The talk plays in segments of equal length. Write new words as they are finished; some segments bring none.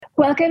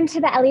Welcome to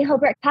the Ellie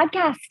Holbrook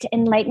podcast,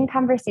 enlightened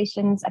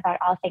conversations about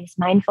all things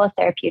mindful,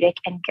 therapeutic,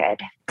 and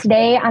good.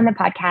 Today on the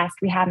podcast,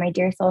 we have my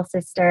dear soul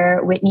sister,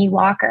 Whitney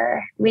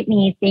Walker.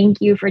 Whitney, thank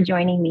you for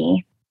joining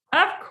me.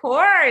 Of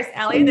course,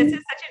 Ellie. This is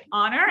such an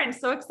honor and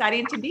so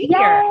exciting to be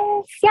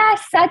here.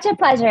 Yes, such a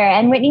pleasure.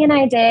 And Whitney and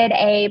I did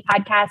a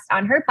podcast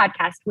on her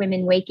podcast,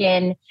 Women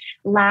Waken,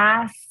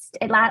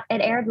 it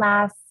aired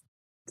last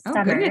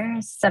summer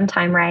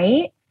sometime,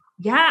 right?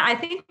 Yeah, I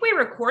think we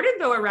recorded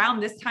though around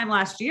this time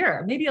last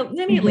year, maybe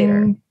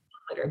later,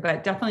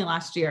 but definitely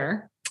last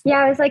year.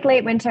 Yeah, it was like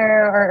late winter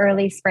or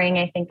early spring.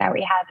 I think that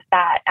we had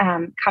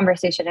that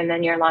conversation, and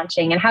then you're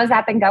launching. And how's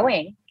that been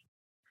going?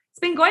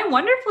 It's been going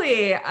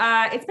wonderfully.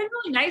 It's been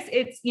really nice.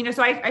 It's,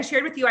 so I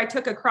shared with you, I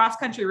took a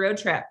cross-country road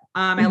trip.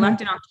 I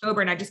left in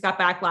October and I just got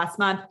back last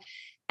month,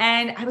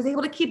 and I was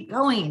able to keep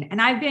going.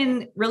 And I've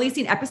been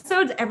releasing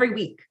episodes every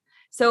week.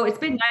 So it's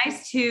been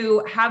nice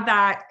to have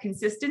that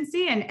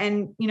consistency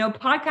and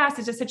podcast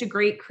is just such a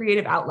great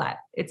creative outlet.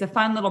 It's a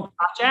fun little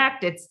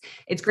project.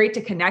 It's great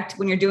to connect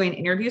when you're doing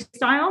interview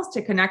styles,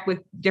 to connect with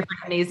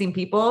different amazing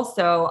people.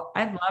 So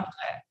I've loved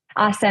it.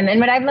 Awesome. And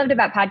what I've loved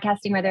about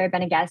podcasting, whether I've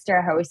been a guest or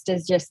a host,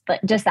 is just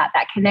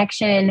that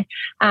connection,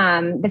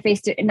 we're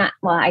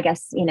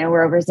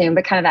over Zoom,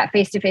 but kind of that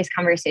face-to-face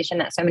conversation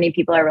that so many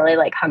people are really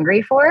like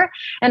hungry for.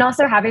 And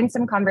also having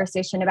some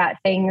conversation about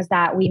things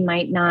that we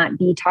might not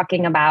be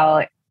talking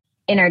about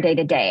in our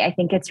day-to-day. I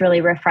think it's really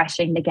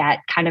refreshing to get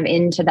kind of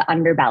into the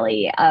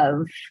underbelly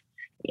of,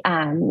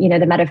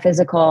 the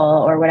metaphysical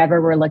or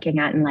whatever we're looking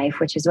at in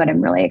life, which is what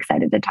I'm really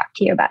excited to talk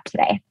to you about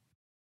today.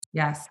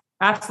 Yes.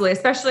 Absolutely.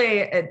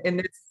 Especially in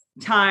this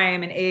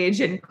time and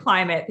age and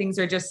climate, things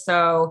are just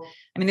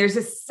there's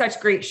just such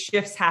great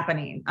shifts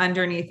happening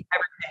underneath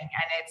everything.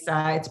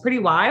 And it's pretty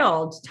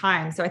wild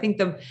time. So I think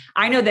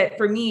I know that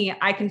for me,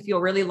 I can feel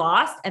really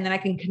lost, and then I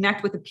can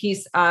connect with a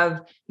piece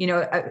of,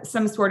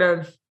 some sort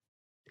of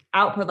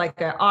output, like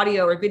an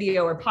audio or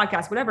video or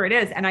podcast, whatever it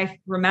is. And I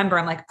remember,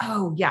 I'm like,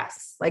 oh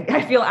yes. Like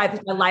I feel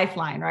it's a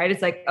lifeline, right?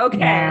 It's like,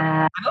 okay,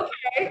 I'm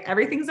okay.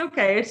 Everything's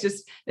okay. It's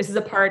just, this is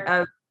a part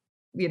of,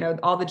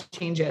 all the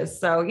changes.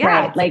 So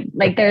yeah. Right.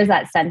 Like there's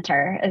that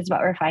center is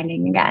what we're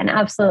finding again.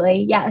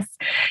 Absolutely. Yes.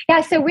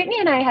 Yeah. So Whitney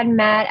and I had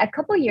met a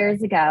couple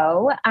years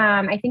ago.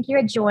 I think you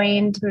had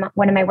joined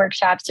one of my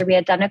workshops, or we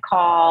had done a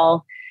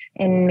call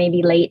in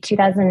maybe late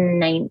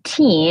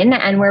 2019.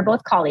 And we're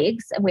both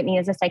colleagues. Whitney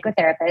is a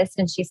psychotherapist,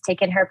 and she's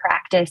taken her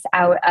practice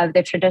out of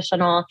the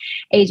traditional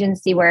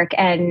agency work.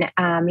 And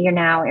you're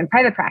now in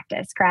private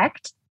practice,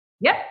 correct?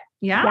 Yep.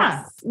 Yeah.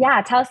 Yes.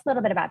 Yeah. Tell us a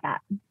little bit about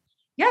that.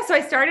 Yeah. So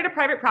I started a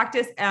private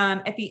practice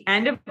at the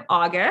end of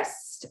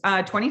August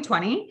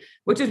 2020,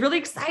 which was really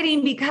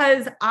exciting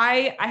because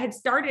I had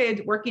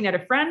started working at a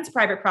friend's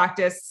private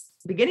practice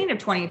beginning of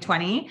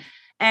 2020.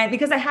 And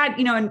because I had,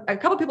 and a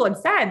couple of people had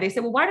said, they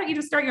said, well, why don't you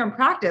just start your own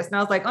practice? And I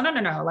was like, oh,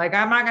 no. Like,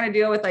 I'm not going to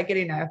deal with like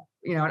getting an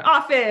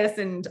office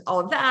and all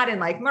of that. And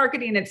like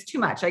marketing, it's too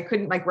much. I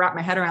couldn't like wrap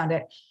my head around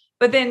it.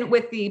 But then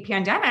with the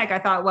pandemic, I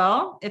thought,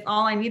 well, if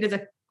all I need is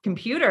a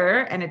computer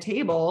and a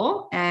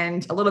table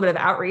and a little bit of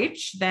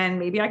outreach, then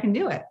maybe I can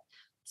do it.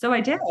 So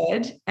I did.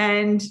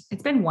 And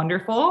it's been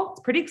wonderful. It's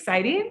pretty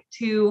exciting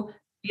to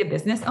be a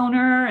business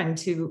owner and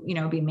to,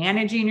 be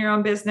managing your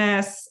own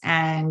business.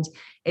 And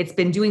it's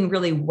been doing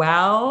really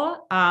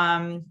well.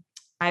 I've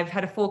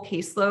had a full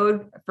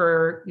caseload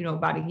for,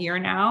 about a year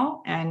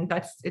now, and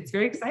it's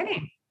very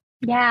exciting.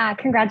 Yeah.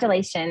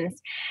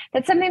 Congratulations.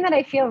 That's something that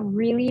I feel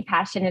really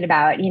passionate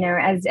about.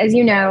 As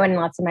you know, and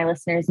lots of my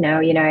listeners know,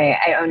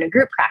 I own a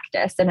group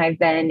practice, and I've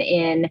been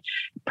in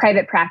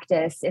private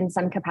practice in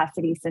some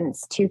capacity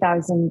since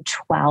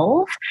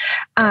 2012,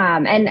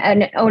 and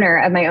an owner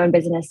of my own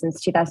business since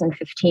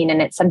 2015.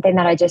 And it's something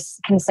that I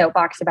just can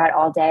soapbox about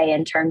all day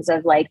in terms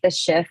of like the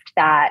shift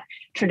that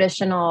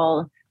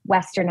traditional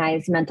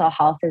Westernized mental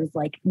health is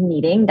like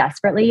needing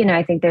desperately.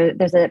 I think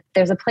there's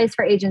a place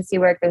for agency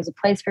work. There's a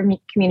place for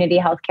community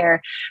healthcare,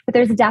 but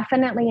there's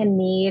definitely a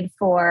need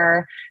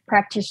for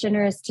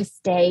practitioners to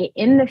stay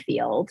in the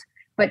field,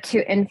 but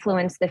to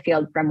influence the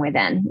field from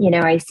within.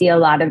 I see a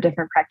lot of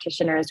different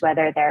practitioners,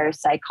 whether they're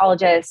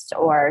psychologists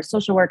or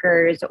social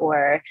workers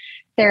or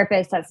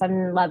therapists at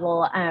some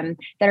level,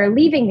 that are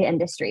leaving the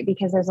industry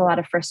because there's a lot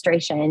of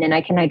frustration, and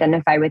I can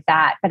identify with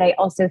that. But I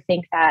also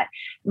think that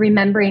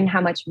remembering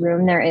how much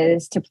room there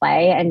is to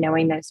play and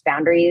knowing those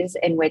boundaries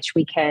in which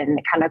we can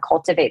kind of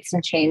cultivate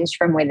some change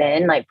from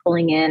within, like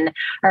pulling in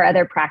our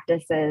other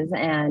practices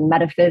and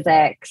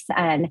metaphysics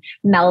and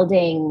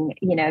melding,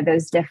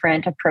 those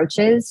different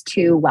approaches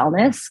to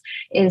wellness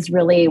is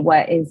really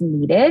what is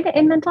needed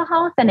in mental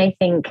health. And I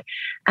think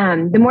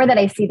the more that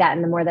I see that,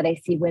 and the more that I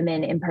see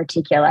women in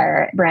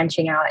particular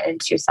branching out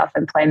into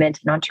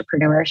self-employment and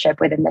entrepreneurship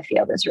within the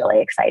field is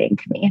really exciting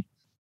to me.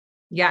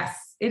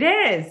 Yes, it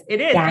is. It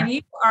is. Yeah. And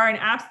you are an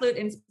absolute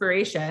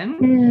inspiration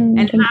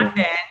and have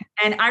been.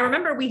 And I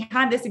remember we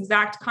had this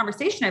exact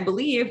conversation, I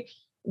believe,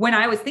 when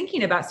I was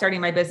thinking about starting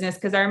my business,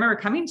 because I remember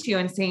coming to you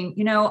and saying,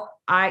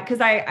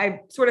 I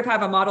sort of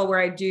have a model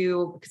where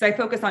because I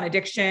focus on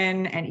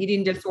addiction and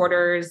eating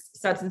disorders,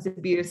 substance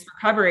abuse,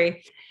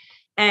 recovery.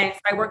 And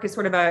I work as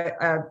sort of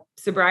a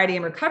sobriety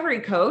and recovery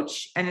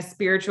coach and a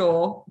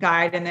spiritual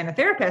guide and then a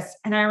therapist.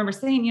 And I remember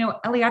saying,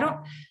 Ellie,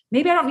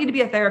 maybe I don't need to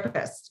be a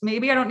therapist.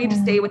 Maybe I don't need to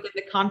stay within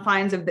the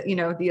confines of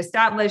the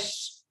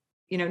established,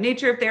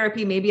 nature of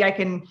therapy. Maybe I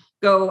can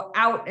go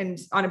out and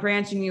on a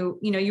branch, and you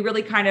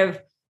really kind of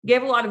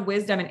gave a lot of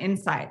wisdom and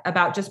insight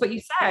about just what you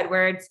said,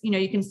 where it's,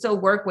 you can still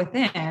work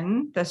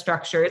within the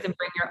structures and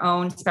bring your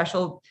own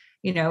special,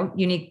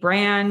 unique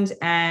brand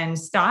and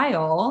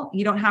style.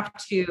 You don't have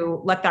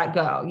to let that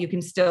go. You can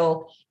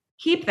still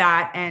keep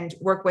that and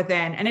work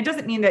within. And it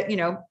doesn't mean that,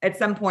 at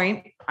some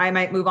point I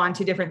might move on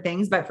to different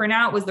things, but for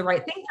now it was the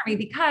right thing for me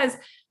because,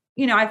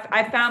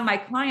 I've found my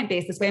client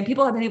base this way, and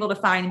people have been able to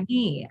find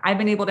me. I've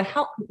been able to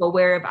help people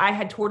where if I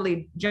had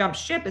totally jumped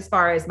ship as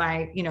far as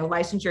my,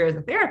 licensure as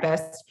a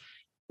therapist,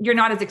 you're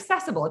not as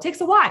accessible. It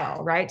takes a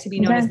while, right? To be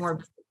known as more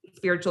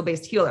spiritual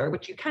based healer,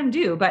 which you can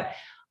do,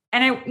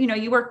 and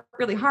you work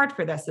really hard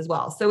for this as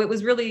well. So it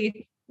was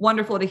really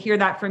wonderful to hear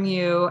that from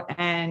you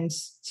and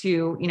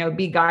to,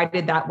 be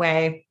guided that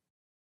way.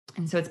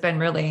 And so it's been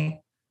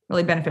really,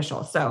 really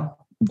beneficial. So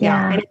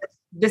yeah. And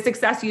the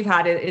success you've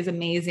had is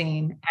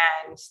amazing.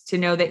 And to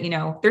know that,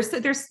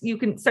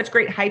 there's such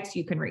great heights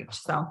you can reach.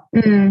 So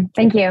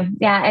thank you.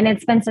 Yeah. And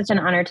it's been such an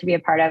honor to be a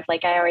part of.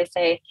 Like I always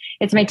say,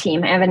 it's my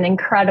team. I have an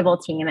incredible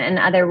team and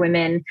other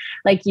women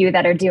like you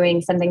that are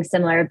doing something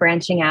similar,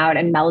 branching out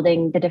and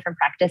melding the different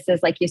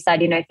practices. Like you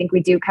said, I think we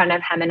do kind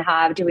of hem and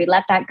haw. Do we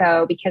let that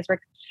go? Because we're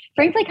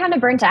frankly kind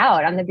of burnt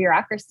out on the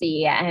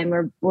bureaucracy, and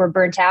we're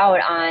burnt out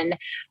on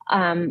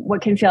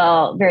what can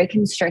feel very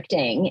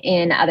constricting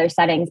in other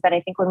settings. But I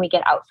think when we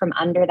get out from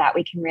under that,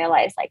 we can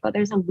realize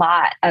there's a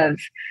lot of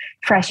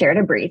fresh air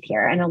to breathe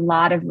here and a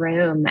lot of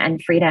room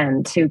and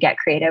freedom to get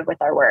creative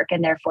with our work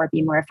and therefore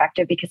be more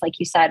effective. Because like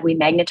you said, we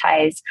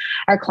magnetize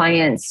our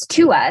clients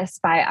to us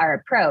by our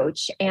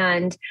approach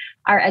and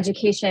our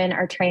education,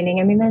 our training.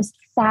 I mean, there's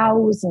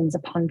thousands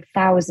upon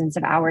thousands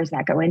of hours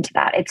that go into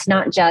that. It's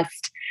not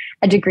just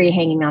a degree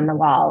hanging on the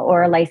wall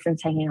or a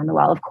license hanging on the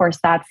wall. Of course,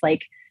 that's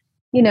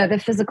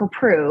the physical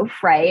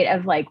proof, right,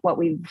 of what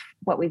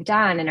we've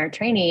done in our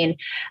training.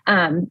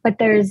 But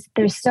there's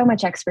so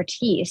much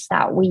expertise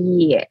that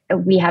we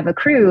have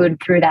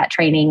accrued through that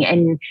training.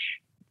 And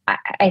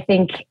I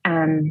think,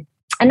 and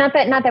not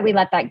that we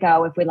let that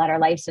go if we let our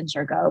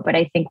licensure go, but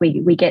I think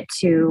we get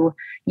to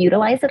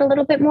utilize it a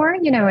little bit more,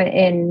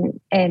 in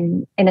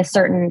a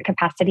certain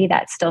capacity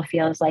that still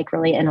feels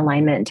really in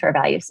alignment to our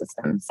value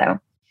system. So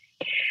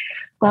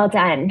well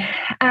done.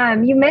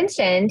 You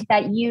mentioned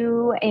that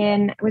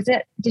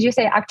did you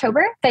say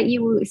October that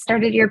you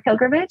started your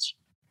pilgrimage?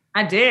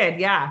 I did.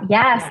 Yeah.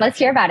 Yes. Let's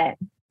hear about it.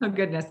 Oh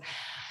goodness.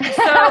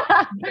 So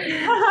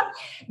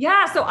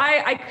yeah. So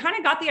I kind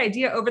of got the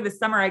idea over the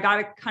summer. I got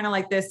it kind of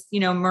like this,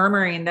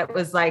 murmuring that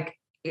was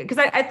because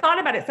I thought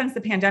about it since the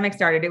pandemic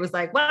started. It was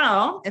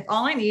well, if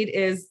all I need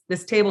is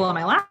this table on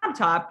my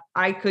laptop,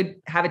 I could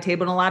have a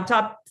table and a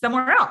laptop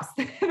somewhere else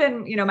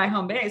than, my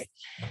home base.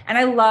 And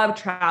I love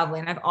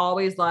traveling. I've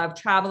always loved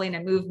traveling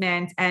and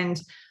movement and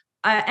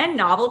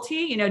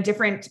novelty,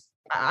 different.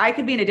 I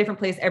could be in a different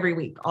place every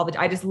week.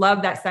 I just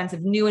love that sense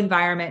of new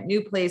environment,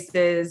 new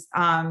places,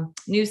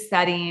 new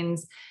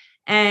settings.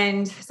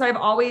 And so I've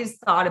always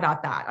thought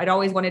about that. I'd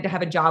always wanted to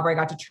have a job where I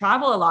got to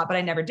travel a lot, but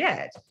I never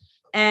did.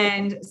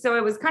 And so I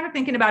was kind of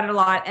thinking about it a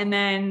lot. And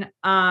then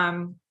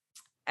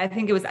I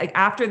think it was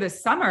after the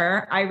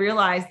summer, I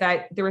realized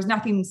that there was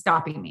nothing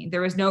stopping me.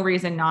 There was no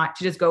reason not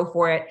to just go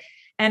for it.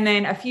 And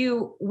then a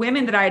few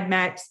women that I had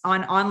met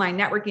on online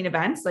networking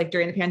events,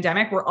 during the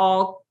pandemic, were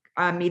all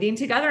meeting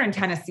together in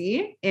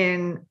Tennessee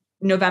in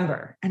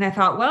November. And I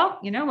thought, well,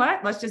 you know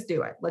what? Let's just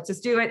do it. Let's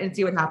just do it and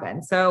see what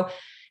happens. So,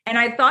 and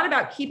I thought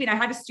about I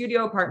had a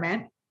studio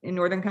apartment in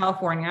Northern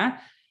California.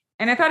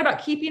 And I thought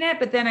about keeping it,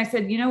 but then I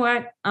said, you know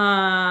what?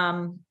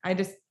 I'm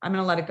going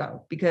to let it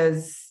go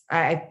because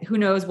who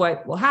knows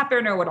what will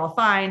happen or what I'll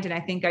find. And I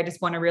think I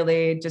just want to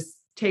really just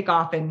take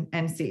off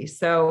and see.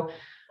 So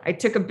I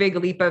took a big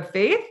leap of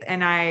faith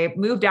and I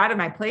moved out of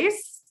my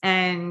place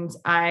and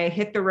I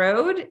hit the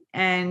road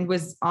and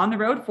was on the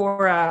road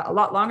for a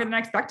lot longer than I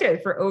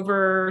expected, for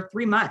over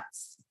 3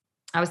 months.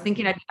 I was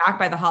thinking I'd be back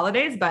by the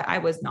holidays, but I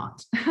was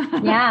not.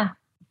 Yeah.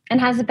 And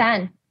how's it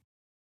been?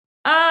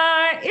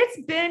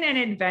 It's been an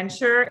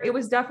adventure. It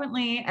was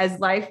definitely, as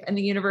life and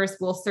the universe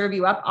will serve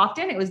you up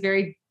often, it was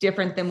very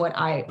different than what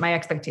my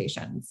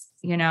expectations,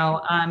 you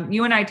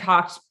and I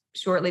talked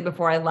shortly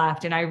before I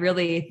left, and I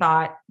really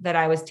thought that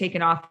I was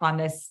taken off on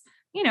this,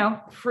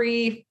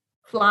 free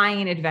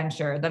flying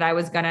adventure, that I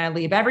was going to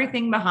leave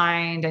everything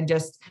behind and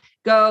just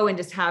go and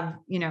just have,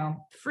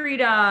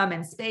 freedom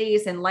and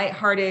space and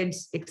lighthearted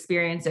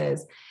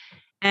experiences.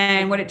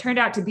 And what it turned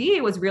out to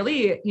be was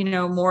really,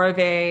 more of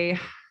a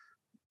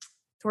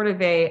sort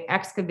of a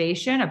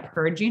excavation, a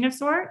purging of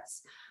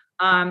sorts.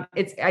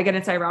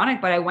 It's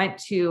ironic, but I went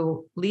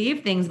to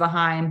leave things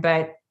behind,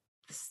 but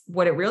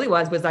what it really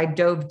was I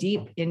dove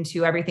deep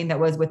into everything that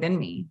was within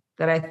me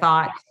that I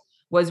thought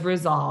was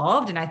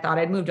resolved and I thought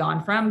I'd moved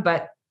on from,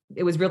 but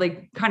it was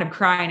really kind of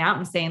crying out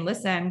and saying,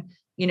 listen,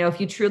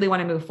 if you truly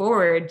want to move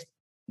forward,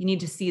 you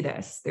need to see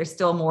this. There's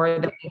still more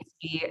that needs to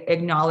be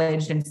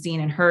acknowledged and seen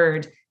and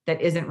heard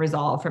that isn't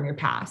resolved from your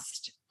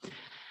past.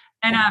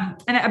 And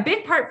a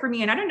big part for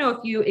me, and I don't know if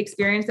you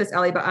experienced this,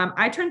 Ellie, but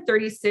I turned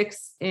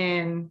 36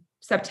 in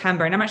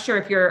September, and I'm not sure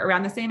if you're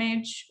around the same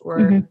age or.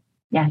 Mm-hmm.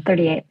 Yeah,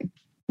 38.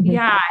 Mm-hmm.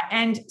 Yeah.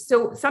 And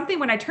so something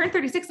when I turned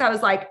 36, I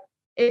was like,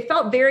 it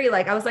felt very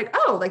like, I was like,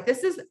 oh, like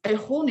this is a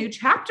whole new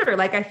chapter.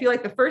 Like, I feel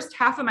like the first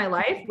half of my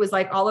life was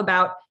like all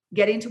about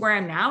getting to where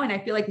I'm now. And I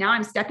feel like now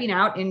I'm stepping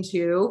out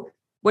into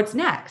what's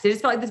next. It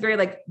just felt like this very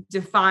like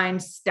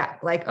defined step,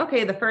 like,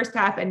 okay, the first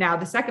half and now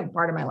the second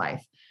part of my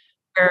life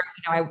where,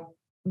 I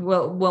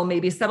will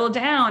maybe settle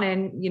down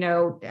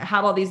and,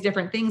 have all these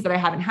different things that I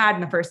haven't had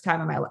in the first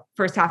half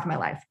of my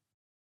life.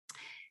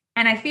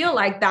 And I feel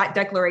like that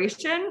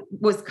declaration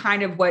was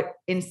kind of what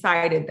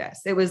incited this.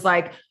 It was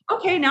like,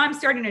 okay, now I'm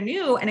starting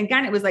anew. And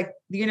again, it was like,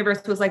 the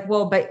universe was like,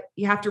 well, but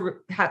you have to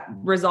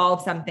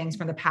resolve some things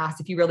from the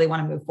past if you really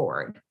want to move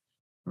forward.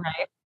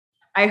 Right.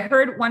 I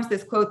heard once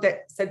this quote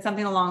that said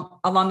something along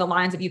the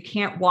lines of, you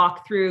can't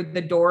walk through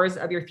the doors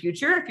of your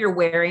future if you're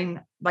wearing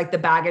like the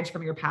baggage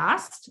from your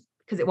past,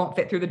 because it won't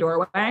fit through the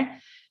doorway. And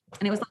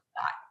it was like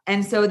that.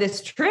 And so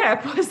this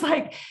trip was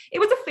like, it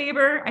was a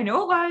favor. I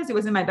know it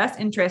was in my best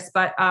interest,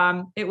 but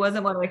it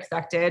wasn't what I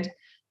expected.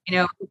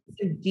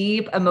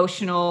 Deep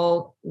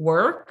emotional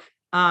work.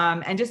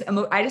 And just,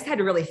 I just had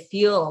to really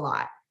feel a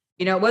lot.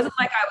 It wasn't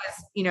like I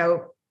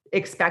was,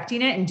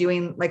 expecting it and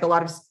doing like a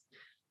lot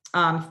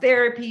of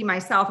therapy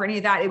myself or any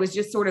of that. It was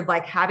just sort of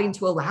like having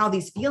to allow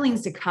these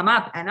feelings to come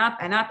up and up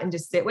and up and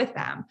just sit with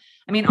them.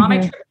 I mean, on my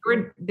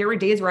trip, there were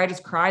days where I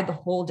just cried the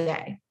whole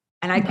day.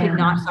 And I could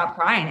not stop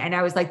crying. And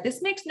I was like,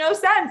 this makes no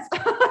sense.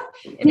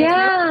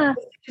 Yeah.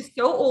 It's just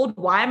so old.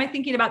 Why am I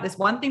thinking about this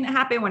one thing that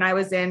happened when I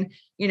was in,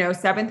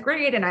 7th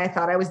grade and I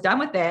thought I was done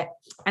with it.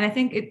 And I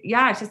think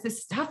it's just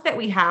this stuff that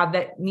we have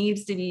that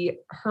needs to be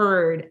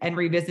heard and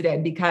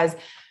revisited because,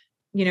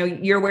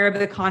 you're aware of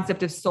the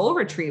concept of soul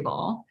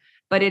retrieval,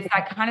 but it's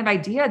that kind of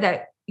idea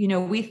that,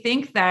 we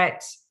think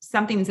that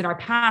something's in our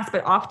past,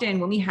 but often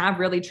when we have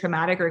really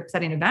traumatic or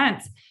upsetting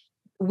events,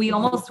 we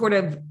almost sort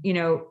of,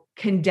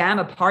 condemn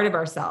a part of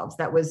ourselves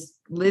that was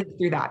lived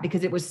through that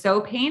because it was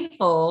so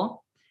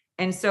painful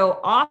and so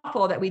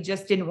awful that we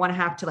just didn't want to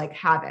have to like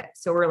have it.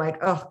 So we're like,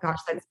 oh gosh,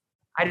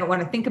 I don't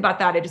want to think about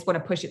that. I just want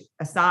to push it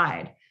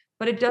aside,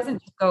 but it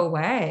doesn't just go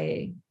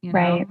away.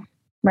 Right.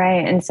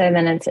 Right. And so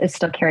then it's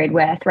still carried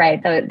with,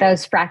 right.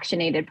 Those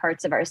fractionated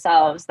parts of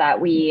ourselves that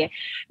we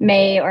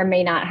may or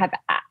may not have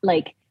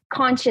like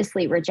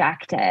consciously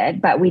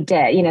rejected, but we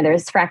did,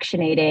 there's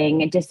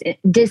fractionating,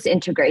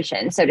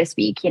 disintegration, so to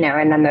speak,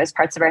 and then those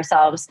parts of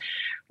ourselves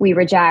we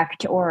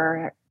reject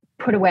or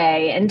put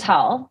away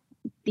until,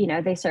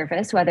 they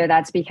surface, whether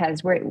that's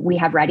because we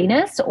have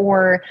readiness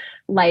or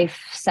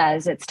life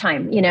says it's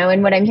time,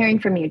 and what I'm hearing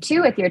from you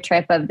too, with your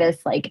trip of this,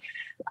 like,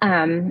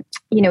 when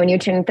you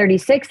turn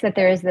 36, that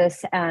there's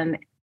this,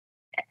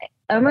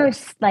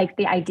 almost like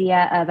the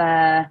idea of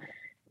a,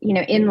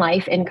 in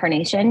life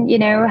incarnation,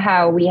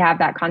 how we have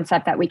that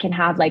concept that we can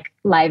have like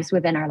lives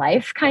within our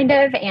life kind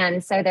of.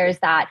 And so there's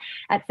that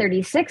at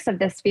 36 of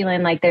this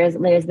feeling like there's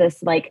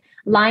this like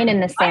line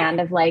in the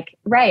sand of like,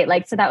 right.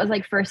 Like, so that was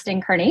like first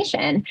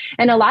incarnation.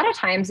 And a lot of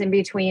times in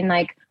between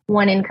like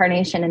one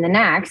incarnation and the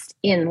next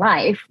in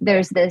life,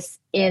 there's this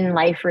in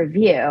life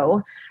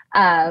review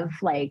of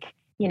like,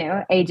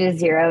 ages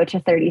 0 to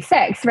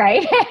 36,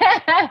 right?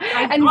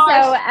 And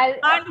gosh, so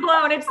mind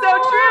blown. It's so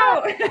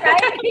true.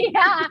 Right?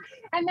 Yeah.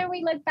 And then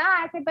we look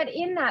back, but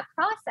in that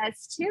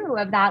process too,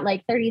 of that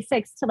like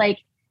 36 to like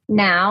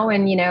now,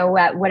 and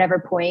at whatever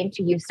point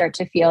you start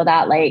to feel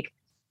that like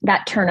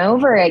that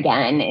turnover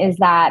again, is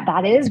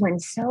that is when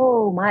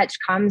so much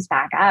comes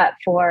back up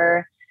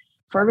for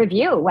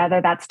review,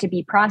 whether that's to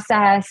be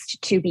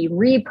processed, to be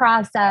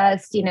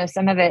reprocessed.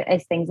 Some of it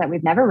is things that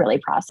we've never really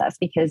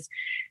processed because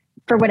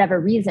for whatever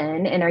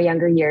reason in our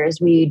younger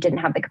years, we didn't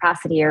have the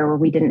capacity or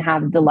we didn't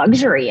have the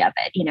luxury of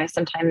it.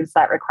 Sometimes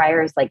that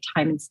requires like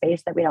time and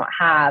space that we don't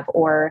have,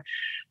 or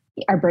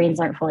our brains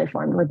aren't fully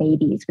formed. We're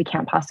babies. We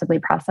can't possibly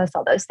process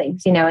all those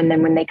things, and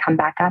then when they come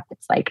back up,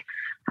 it's like,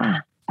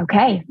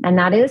 okay. And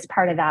that is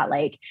part of that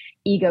like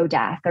ego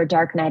death or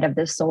dark night of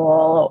the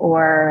soul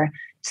or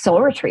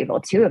soul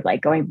retrieval too, of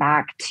like going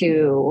back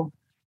to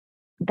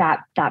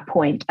that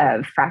point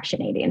of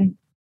fractionating.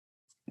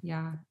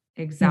 Yeah.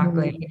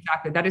 Exactly.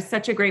 Exactly. That is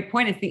such a great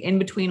point. It's the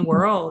in-between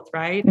worlds,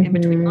 right? In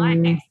between lives,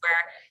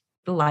 where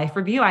the life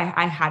review,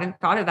 I hadn't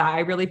thought of that. I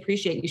really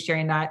appreciate you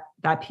sharing that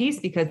piece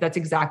because that's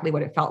exactly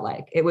what it felt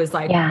like. It was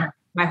like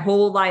my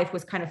whole life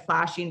was kind of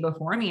flashing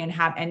before me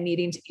and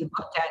needing to be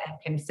looked at and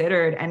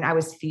considered. And I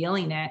was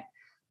feeling it,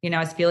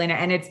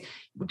 and it's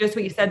just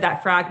what you said,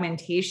 that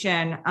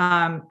fragmentation.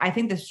 I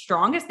think the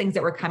strongest things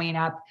that were coming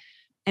up,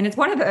 and it's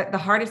one of the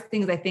hardest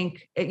things I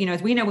think,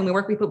 as we know, when we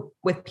work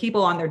with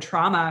people on their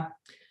trauma,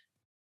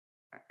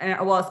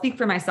 well, I'll speak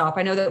for myself.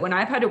 I know that when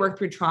I've had to work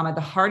through trauma,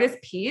 the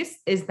hardest piece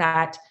is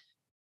that,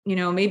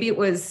 maybe it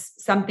was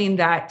something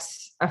that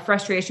a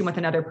frustration with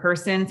another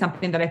person,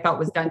 something that I felt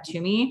was done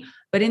to me.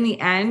 But in the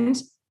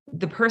end,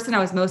 the person I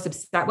was most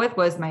upset with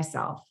was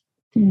myself.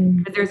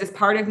 But there's this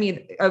part of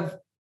me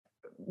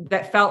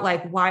that felt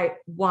like,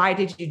 why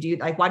did you do,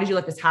 like, why did you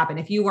let this happen?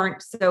 If you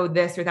weren't so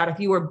this or that, if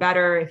you were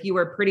better, if you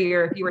were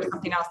prettier, if you were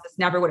something else, this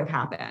never would have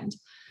happened.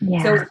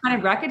 Yeah. So it's kind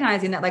of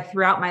recognizing that, like,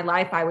 throughout my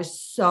life, I was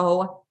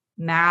so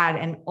mad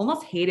and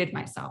almost hated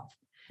myself.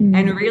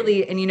 And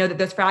really, that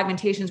those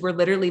fragmentations were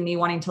literally me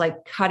wanting to,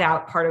 like, cut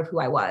out part of who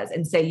I was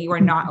and say, you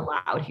are not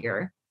allowed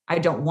here. I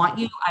don't want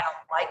you. I don't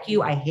like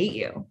you. I hate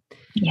you.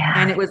 Yeah.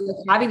 And it was like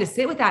having to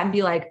sit with that and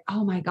be like,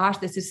 oh my gosh,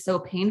 this is so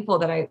painful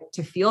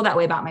to feel that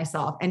way about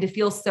myself, and to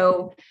feel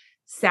so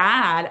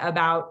sad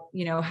about,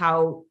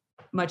 how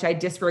much I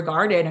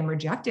disregarded and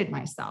rejected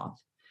myself.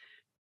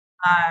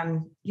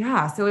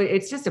 So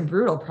it's just a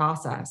brutal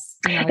process.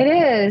 It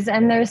is.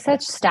 And there's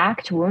such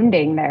stacked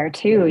wounding there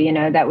too,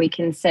 that we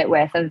can sit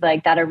with, of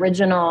like that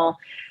original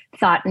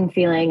thought and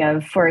feeling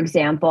of, for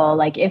example,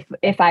 like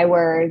if I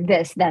were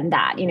this, then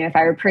that, if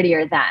I were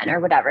prettier then, or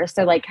whatever.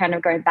 So like kind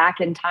of going back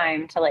in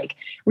time to like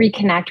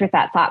reconnect with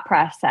that thought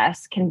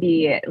process can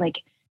be like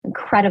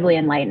incredibly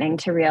enlightening,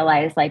 to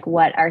realize like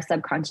what our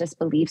subconscious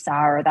beliefs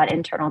are, or that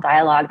internal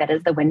dialogue that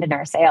is the wind in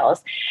our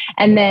sails.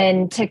 And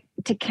then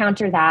to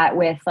counter that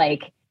with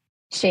like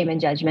shame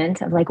and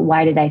judgment of like,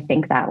 why did I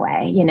think that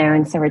way?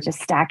 And so we're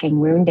just stacking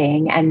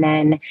wounding, and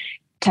then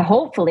to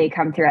hopefully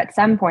come through at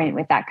some point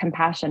with that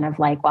compassion of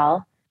like,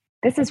 well,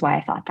 this is why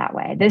I thought that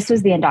way. This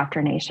was the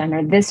indoctrination,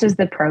 or this was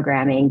the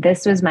programming.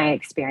 This was my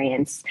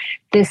experience.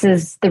 This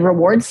is the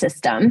reward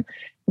system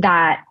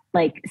that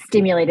like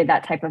stimulated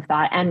that type of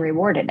thought and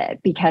rewarded it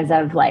because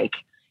of like,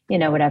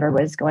 whatever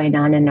was going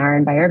on in our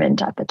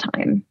environment at the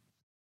time.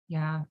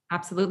 Yeah,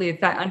 absolutely.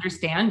 It's that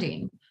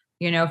understanding,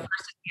 first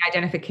the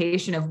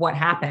identification of what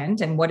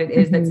happened and what it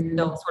is that's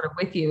still sort of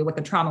with you, what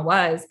the trauma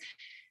was,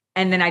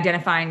 and then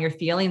identifying your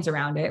feelings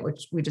around it,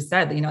 which we just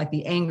said, like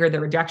the anger, the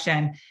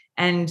rejection.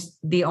 And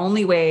the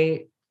only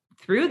way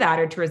through that,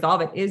 or to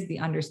resolve it, is the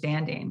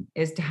understanding,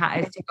 is to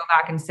go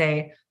back and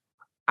say,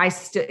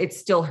 it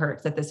still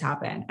hurts that this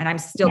happened. And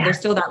there's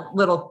still that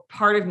little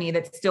part of me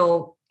that's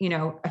still,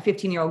 a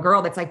 15-year-old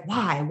girl that's like,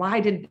 why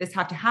did this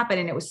have to happen?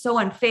 And it was so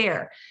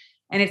unfair.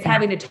 And it's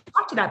having to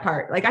talk to that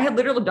part. Like I had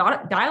literal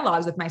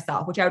dialogues with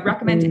myself, which I would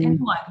recommend to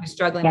anyone who's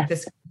struggling with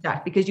this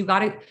stuff, because you got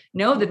to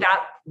know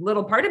that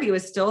little part of you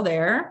is still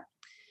there.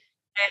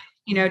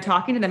 And,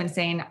 talking to them and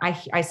saying,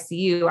 I see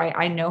you,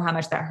 I know how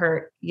much that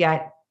hurt,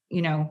 yet,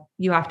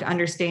 you have to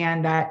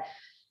understand that,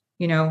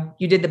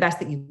 you did the best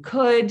that you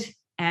could.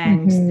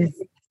 And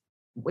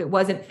it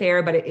wasn't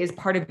fair, but it is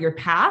part of your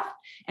path.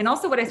 And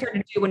also what I started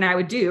to do when I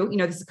would do,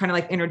 this is kind of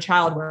like inner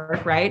child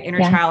work, right? Inner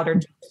child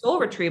or soul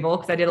retrieval,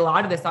 because I did a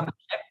lot of this on my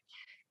trip.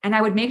 And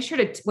I would make sure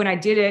when I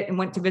did it and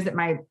went to visit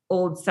my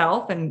old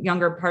self and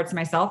younger parts of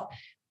myself,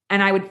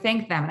 and I would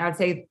thank them. And I would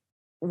say,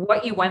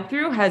 what you went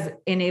through has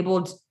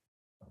enabled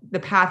the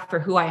path for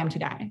who I am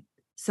today.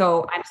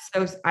 So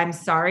I'm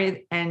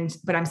sorry.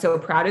 But I'm so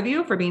proud of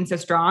you for being so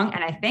strong.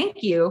 And I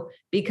thank you,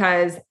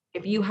 because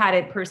if you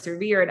hadn't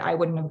persevered, I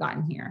wouldn't have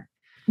gotten here.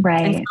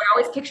 Right. And so I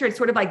always picture it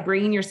sort of like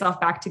bringing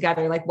yourself back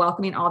together, like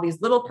welcoming all these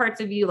little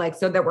parts of you, like,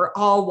 so that we're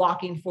all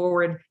walking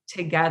forward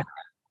together,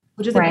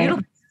 which is a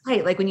beautiful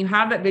sight. Like when you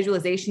have that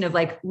visualization of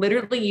like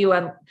literally you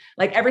and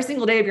like every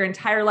single day of your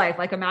entire life,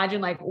 like imagine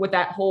like what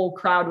that whole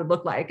crowd would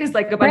look like. It's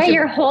like a bunch of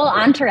your whole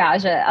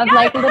entourage of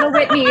like little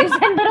Whitneys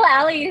and little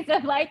Allies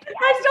of like,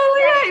 that's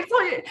totally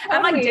right.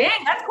 I'm like, dang,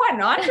 that's quite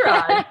an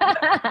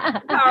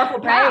entourage. Powerful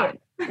path. Right.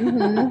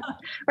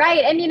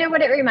 Right. And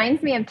what it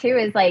reminds me of too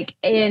is like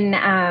in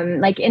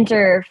like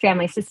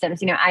interfamily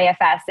systems,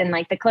 IFS and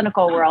like the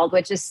clinical world,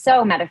 which is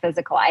so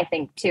metaphysical, I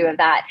think too, of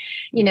that,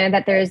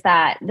 that there's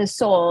the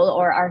soul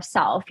or our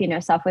self,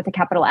 self with a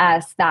capital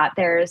S, that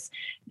there's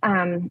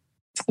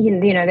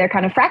they're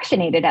kind of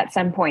fractionated at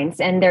some points,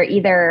 and they're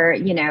either,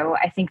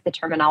 I think the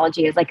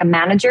terminology is like a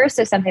manager.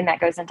 So something that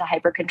goes into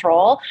hyper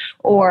control,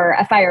 or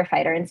a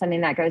firefighter, and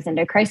something that goes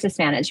into crisis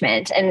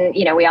management. And,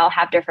 we all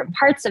have different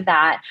parts of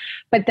that,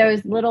 but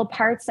those little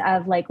parts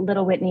of like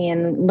little Whitney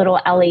and little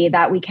Ellie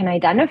that we can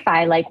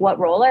identify, like what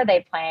role are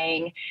they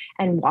playing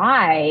and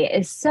why,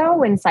 is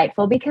so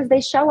insightful, because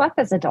they show up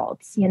as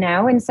adults,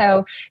 and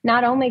so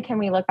not only can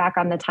we look back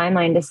on the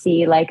timeline to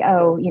see like,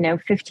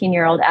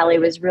 15-year-old Ellie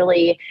was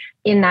really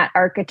in that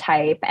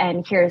archetype,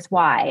 and here's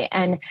why.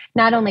 And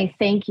not only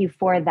thank you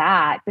for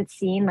that, but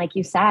seeing, like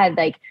you said,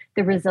 like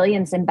the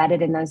resilience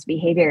embedded in those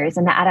behaviors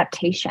and the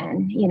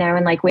adaptation,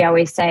 and like we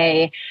always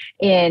say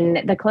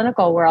in the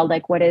clinical world,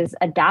 like what is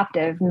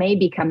adaptive may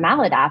become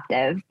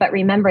maladaptive, but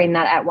remembering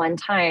that at one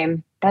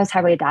time, that was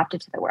how we adapted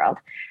to the world.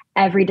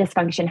 Every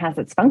dysfunction has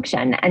its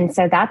function. And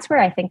so that's where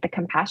I think the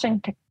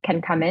compassion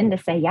can come in to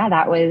say, yeah,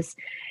 that was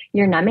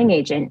your numbing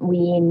agent.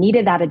 We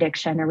needed that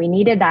addiction, or we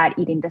needed that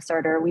eating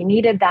disorder. We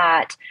needed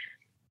that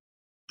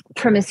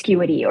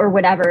promiscuity or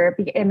whatever.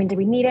 I mean, did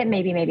we need it?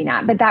 Maybe, maybe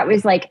not. But that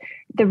was like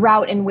the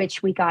route in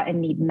which we got a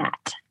need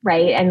met,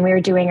 right? And we're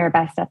doing our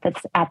best at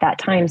that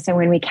time. So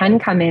when we can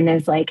come in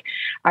as like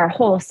our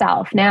whole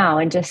self now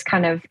and just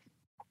kind of,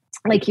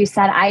 like you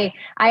said, I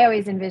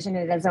always envision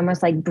it as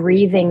almost like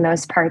breathing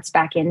those parts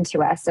back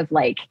into us of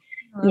like,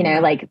 you know,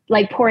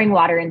 like pouring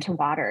water into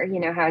water, you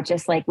know, how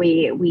just like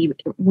we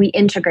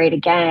integrate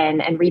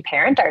again and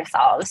reparent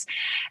ourselves.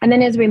 And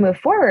then as we move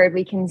forward,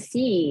 we can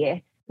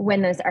see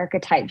when those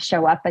archetypes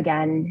show up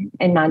again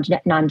in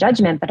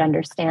non-judgment, but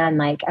understand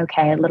like,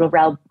 okay, a little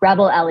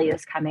rebel Ellie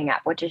is coming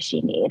up. What does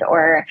she need?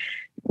 Or,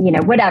 you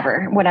know,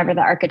 whatever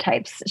the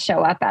archetypes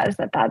show up as,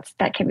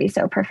 that can be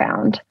so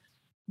profound.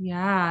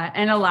 Yeah.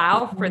 And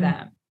allow for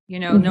them, you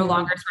know, no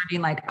longer sort of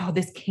being like, oh,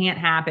 this can't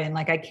happen.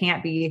 Like I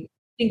can't be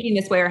thinking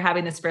this way or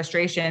having this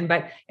frustration.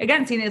 But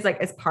again, seeing it as like,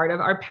 as part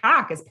of our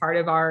pack, as part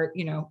of our,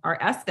 you know, our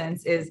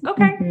essence is,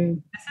 okay,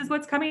 this is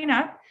what's coming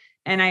up.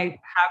 And I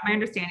have my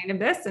understanding of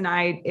this and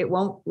it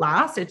won't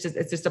last. It's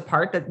just a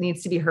part that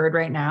needs to be heard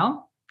right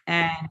now.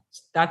 And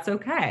that's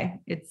okay.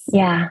 It's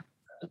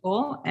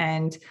acceptable,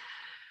 and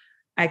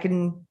I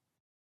can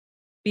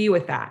be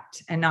with that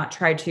and not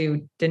try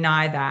to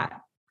deny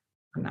that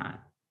or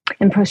not.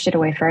 And push it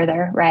away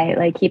further, right?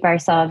 Like keep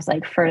ourselves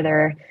like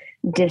further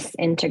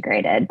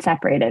disintegrated,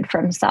 separated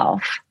from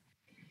self.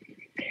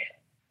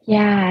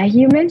 Yeah.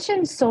 You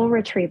mentioned soul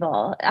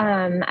retrieval.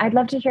 I'd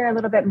love to hear a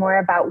little bit more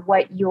about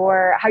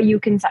how you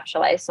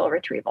conceptualize soul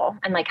retrieval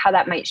and like how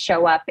that might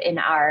show up in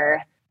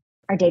our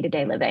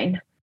day-to-day living.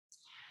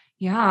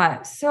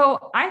 Yeah.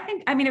 So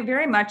it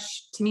very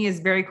much to me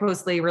is very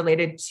closely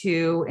related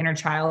to inner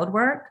child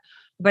work,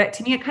 but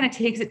to me, it kind of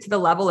takes it to the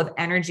level of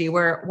energy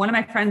where one of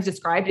my friends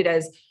described it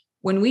as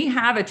when we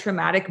have a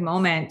traumatic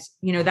moment,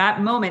 you know, that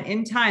moment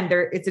in time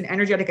it's an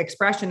energetic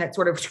expression that's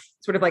sort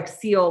of like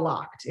seal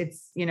locked.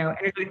 It's, you know,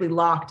 energetically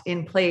locked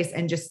in place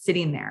and just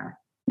sitting there.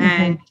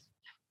 And,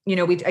 you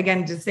know,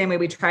 again, just the same way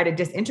we try to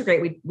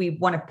disintegrate, we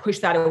want to push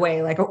that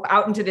away, like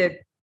out into the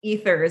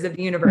ethers of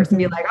the universe and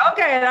be like,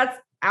 okay, that's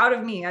out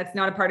of me. That's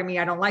not a part of me.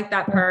 I don't like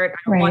that part.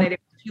 I don't want it.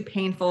 It's too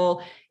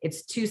painful.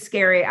 It's too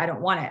scary. I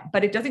don't want it,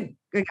 but it doesn't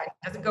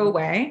go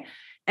away.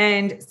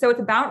 And so it's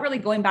about really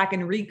going back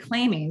and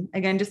reclaiming,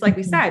 again, just like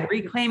we said,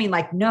 reclaiming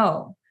like,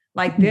 no,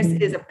 like this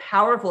is a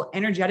powerful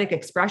energetic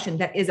expression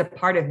that is a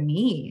part of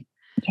me.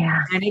 Yeah.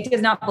 And it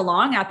does not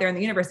belong out there in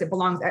the universe. It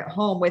belongs at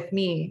home with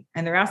me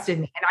and the rest of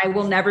me. And I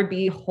will never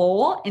be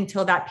whole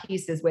until that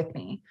piece is with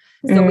me.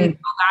 So we go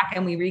back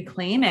and we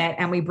reclaim it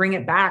and we bring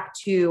it back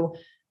to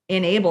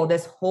enable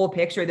this whole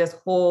picture, this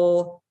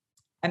whole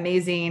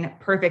amazing,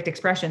 perfect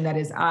expression that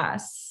is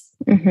us.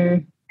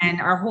 And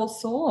our whole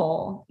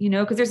soul, you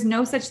know, because there's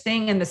no such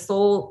thing in the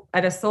soul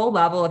at a soul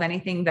level of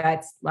anything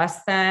that's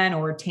less than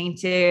or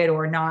tainted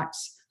or not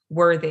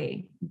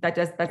worthy. That's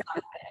not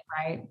it,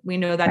 right? We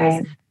know that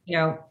is, you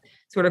know,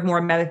 sort of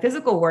more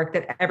metaphysical work,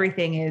 that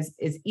everything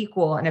is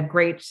equal and of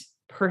great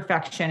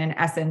perfection and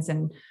essence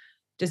and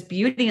just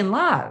beauty and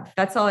love.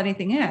 That's all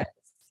anything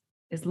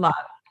is love,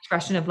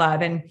 expression of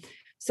love. And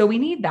so we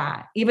need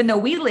that, even though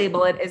we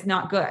label it as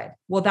not good.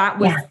 Well, that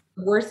was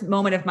the worst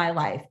moment of my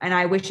life. And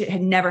I wish it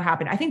had never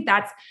happened. I think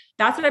that's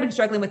what I've been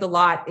struggling with a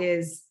lot,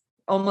 is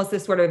almost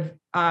this sort of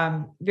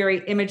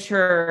very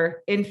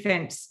immature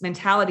infant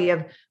mentality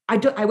of,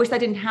 I wish that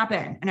didn't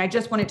happen. And I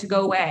just want it to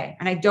go away.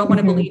 And I don't want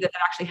to believe that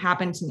actually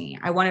happened to me.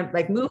 I want to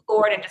like move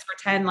forward and just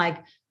pretend like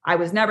I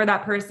was never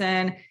that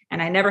person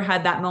and I never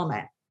had that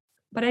moment,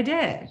 but I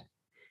did.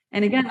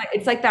 And again,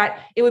 it's like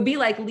that. It would be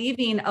like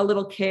leaving a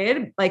little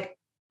kid, like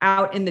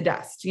out in the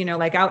dust, you know,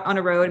 like out on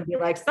a road and be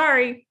like,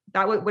 sorry,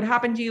 that what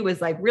happened to you was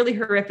like really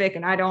horrific.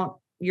 And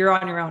you're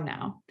on your own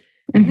now.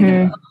 And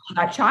think of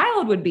that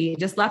child would be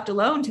just left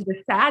alone to the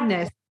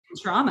sadness and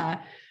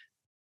trauma.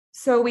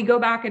 So we go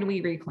back and we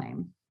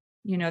reclaim,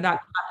 you know,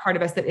 that part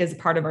of us that is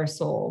part of our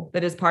soul,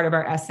 that is part of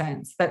our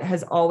essence, that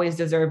has always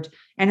deserved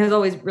and has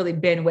always really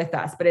been with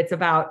us. But it's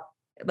about,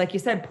 like you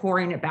said,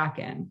 pouring it back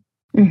in.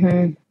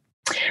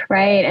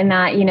 Right. And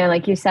that, you know,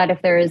 like you said,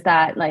 if there is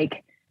that,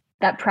 like,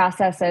 that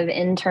process of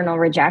internal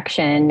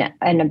rejection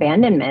and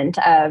abandonment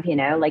of, you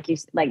know, like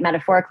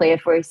metaphorically,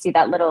 if we see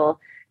that little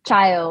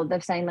child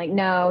of saying like,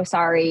 no,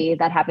 sorry,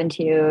 that happened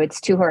to you.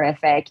 It's too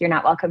horrific. You're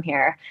not welcome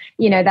here.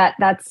 You know,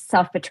 that's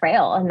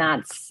self-betrayal, and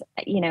that's,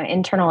 you know,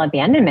 internal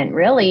abandonment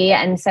really.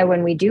 And so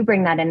when we do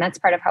bring that in, that's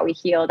part of how we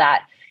heal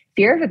that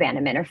fear of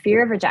abandonment or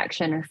fear of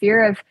rejection or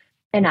fear of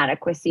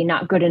inadequacy,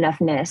 not good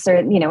enoughness,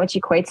 or, you know, which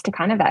equates to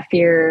kind of that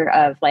fear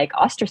of like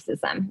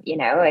ostracism, you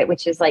know,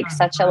 which is like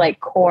such a like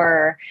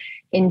core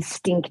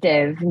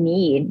instinctive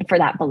need for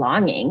that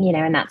belonging, you know,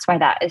 and that's why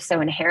that is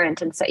so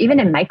inherent. And so even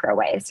in micro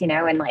ways, you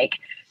know, and like,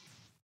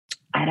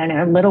 I don't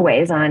know, little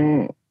ways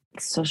on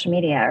social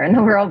media or in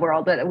the real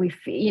world that we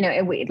feel, you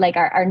know, we like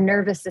our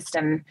nervous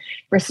system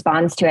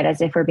responds to it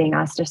as if we're being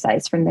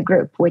ostracized from the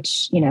group,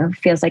 which, you know,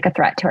 feels like a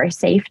threat to our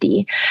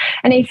safety.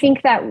 And I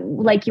think that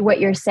like what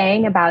you're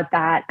saying about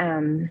that,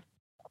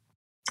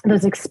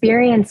 those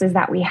experiences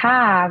that we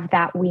have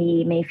that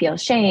we may feel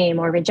shame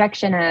or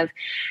rejection of,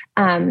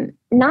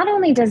 not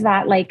only does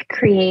that like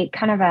create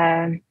kind of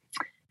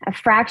a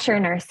fracture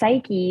in our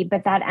psyche,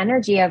 but that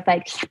energy of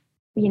like,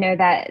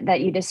 that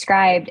you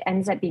described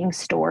ends up being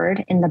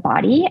stored in the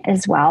body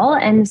as well.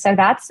 And so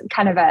that's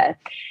kind of I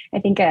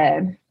think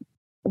a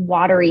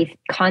watery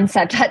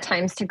concept at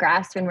times to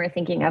grasp when we're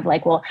thinking of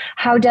like, well,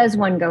 how does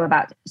one go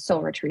about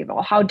soul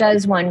retrieval? How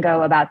does one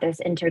go about this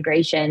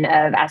integration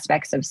of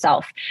aspects of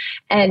self?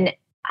 And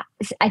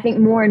I think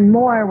more and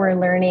more we're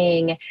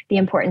learning the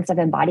importance of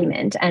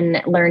embodiment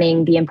and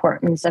learning the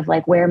importance of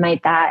like, where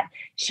might that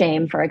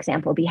shame, for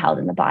example, be held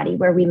in the body,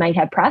 where we might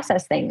have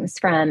processed things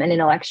from an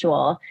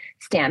intellectual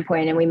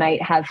standpoint and we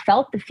might have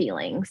felt the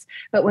feelings.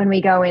 But when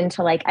we go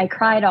into like, I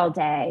cried all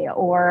day,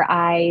 or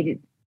I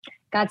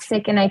got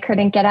sick and I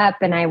couldn't get up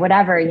and I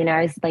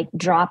was like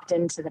dropped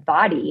into the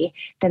body,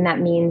 then that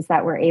means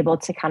that we're able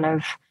to kind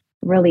of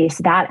release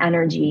that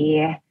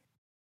energy,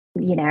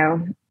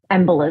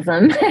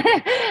 embolism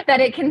that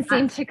it can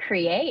seem to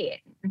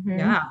create. Mm-hmm.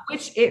 Yeah,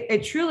 which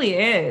it truly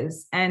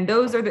is. And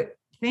those are the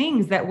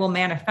things that will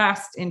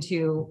manifest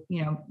into,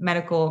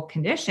 medical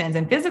conditions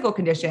and physical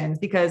conditions,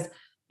 because,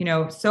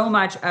 so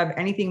much of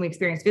anything we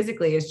experience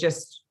physically is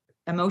just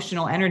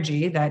emotional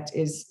energy that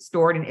is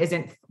stored and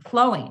isn't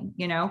flowing.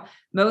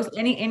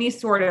 Any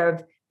sort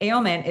of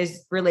ailment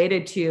is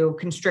related to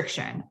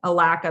constriction, a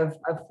lack of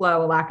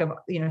flow, a lack of,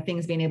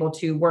 things being able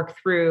to work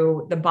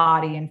through the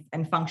body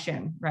and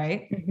function.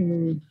 Right.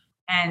 Mm-hmm.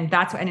 And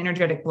that's what an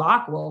energetic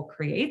block will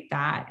create,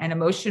 that, and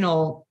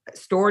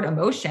stored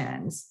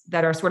emotions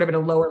that are sort of at a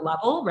lower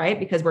level, right?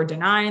 Because we're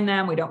denying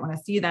them. We don't want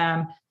to see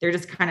them. They're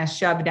just kind of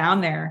shoved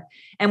down there.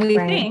 And we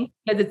think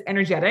because it's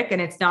energetic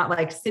and it's not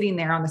like sitting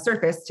there on the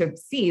surface to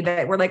see,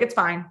 that we're like, it's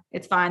fine.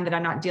 It's fine that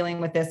I'm not dealing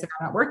with this and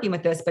I'm not working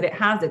with this, but it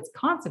has its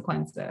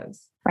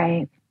consequences.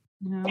 Right.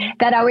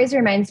 That always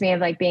reminds me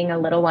of like being a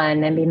little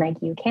one and being like,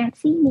 you can't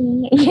see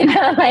me,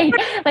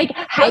 like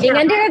hiding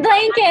under a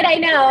blanket. I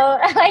know.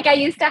 Like I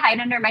used to hide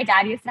under, my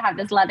dad used to have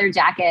this leather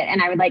jacket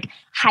and I would like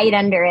hide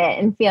under it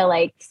and feel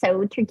like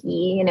so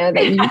tricky,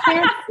 that you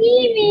can't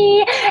see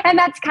me. And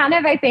that's kind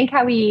of, I think,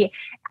 how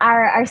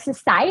our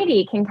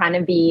society can kind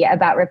of be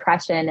about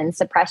repression and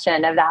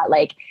suppression of that,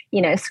 like,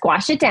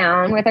 squash it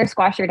down with our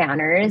squasher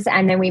downers.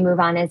 And then we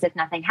move on as if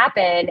nothing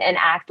happened and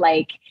act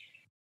like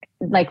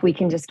we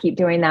can just keep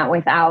doing that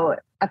without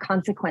a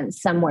consequence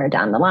somewhere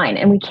down the line.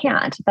 And we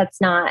can't. That's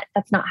not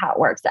how it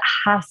works. It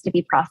has to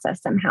be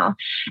processed somehow.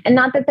 And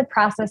not that the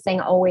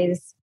processing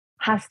always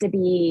has to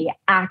be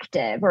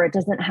active, or it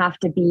doesn't have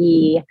to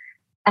be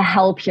a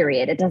hell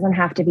period. It doesn't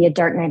have to be a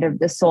dark night of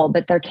the soul,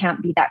 but there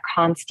can't be that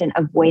constant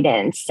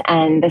avoidance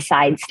and the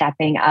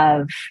sidestepping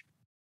of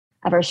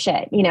our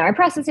shit. Our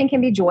processing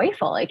can be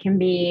joyful. It can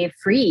be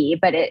free,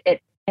 but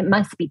it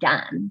must be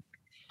done,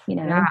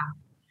 Yeah.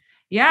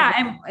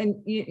 Yeah.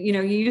 And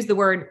you use the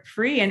word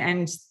free.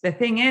 And the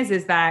thing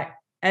is that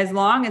as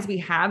long as we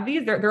have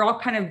these, they're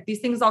all these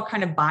things all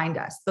kind of bind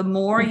us. The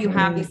more you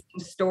have these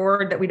things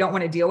stored that we don't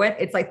want to deal with,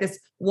 it's like this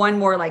one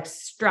more like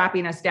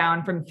strapping us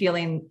down from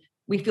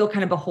we feel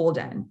kind of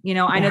beholden.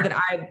 I know that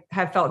I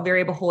have felt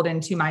very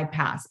beholden to my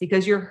past,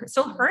 because you're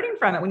still hurting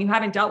from it. When you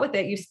haven't dealt with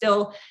it, you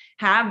still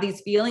have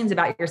these feelings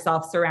about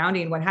yourself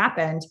surrounding what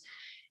happened.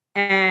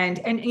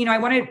 And I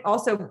want to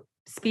also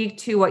speak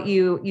to what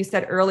you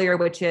said earlier,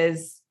 which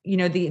is,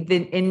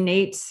 the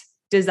innate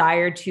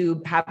desire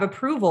to have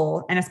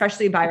approval, and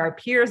especially by our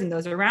peers and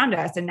those around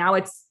us. And now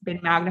it's been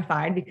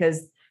magnified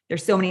because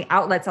there's so many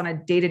outlets on a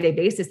day-to-day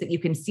basis that you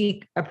can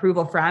seek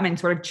approval from and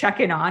sort of check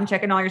in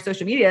all your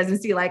social medias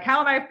and see like, how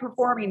am I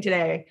performing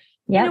today?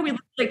 Yeah. We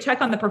like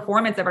check on the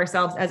performance of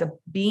ourselves as a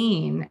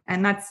being.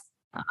 And that's,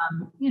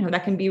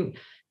 that can be it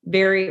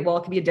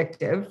can be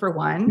addictive for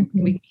one.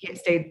 Mm-hmm. We can't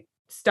stay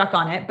stuck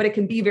on it, but it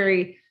can be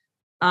very,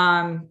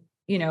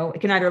 it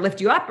can either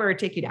lift you up or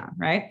take you down.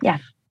 Right. Yeah.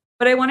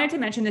 But I wanted to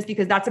mention this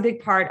because that's a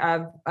big part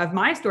of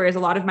my story. Is a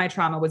lot of my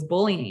trauma was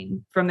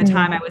bullying from the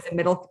time I was in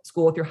middle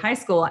school through high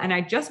school. And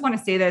I just want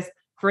to say this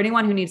for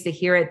anyone who needs to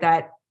hear it,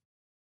 that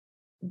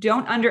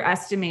don't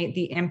underestimate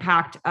the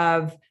impact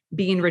of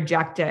being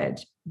rejected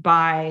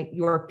by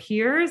your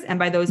peers and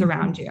by those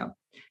around you.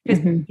 Because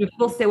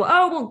people say,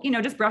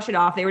 just brush it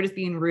off. They were just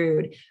being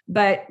rude.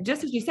 But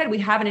just as you said, we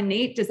have an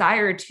innate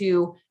desire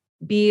to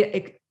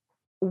be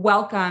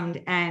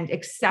welcomed and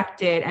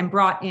accepted and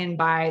brought in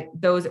by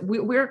those.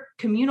 We're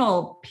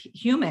communal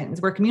humans.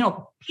 We're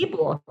communal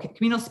people,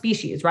 communal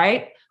species,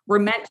 right? We're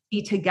meant to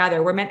be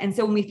together. And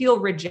so when we feel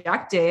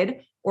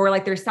rejected or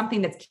like there's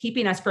something that's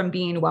keeping us from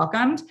being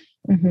welcomed,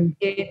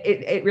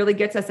 it really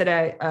gets us at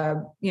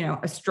a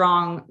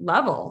strong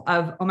level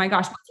of, oh my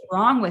gosh, what's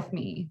wrong with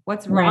me?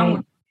 What's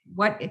wrong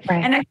with me?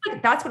 And I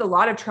think that's what a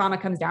lot of trauma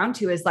comes down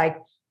to, is like,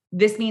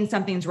 this means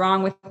something's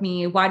wrong with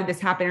me. Why did this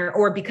happen?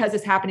 Or because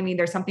this happened to me,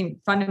 there's something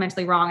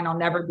fundamentally wrong and I'll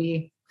never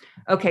be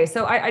okay.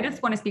 So I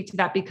just want to speak to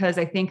that, because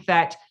I think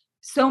that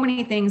so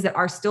many things that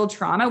are still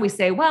trauma, we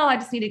say, well, I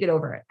just need to get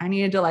over it. I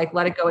needed to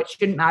let it go. It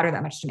shouldn't matter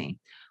that much to me.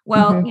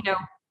 Well,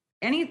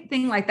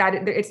 anything like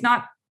that, it's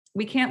not,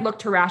 we can't look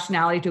to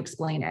rationality to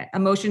explain it.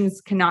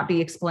 Emotions cannot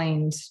be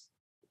explained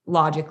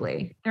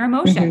logically. They're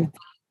emotions.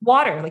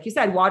 water, like you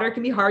said, water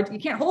can be hard. You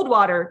can't hold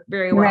water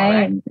very well,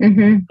 right?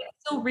 Mm-hmm.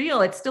 It's still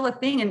real. It's still a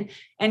thing.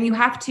 And you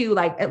have to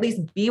like, at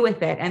least be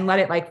with it and let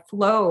it like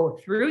flow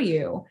through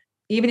you.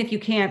 Even if you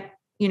can't,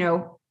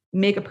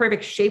 make a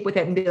perfect shape with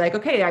it and be like,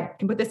 okay, I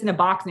can put this in a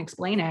box and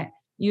explain it.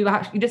 You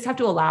just have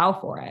to allow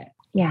for it.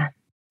 Yeah.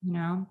 You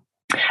know?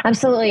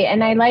 Absolutely.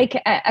 And I like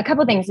a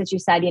couple of things that you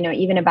said,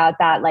 even about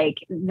that, like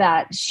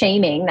that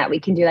shaming that we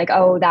can do, like,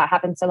 oh, that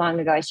happened so long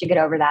ago, I should get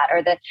over that.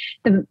 Or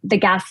the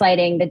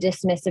gaslighting, the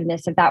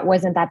dismissiveness of that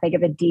wasn't that big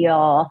of a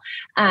deal.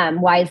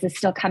 Why is this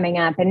still coming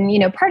up? And,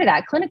 part of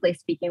that, clinically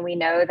speaking, we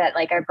know that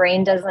like our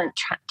brain doesn't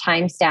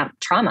timestamp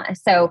trauma.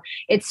 So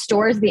it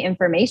stores the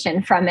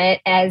information from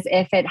it as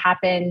if it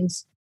happened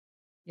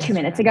 2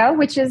 minutes ago,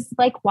 which is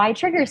like why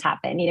triggers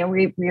happen.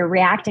 We're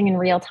reacting in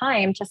real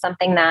time to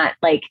something that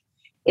like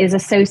is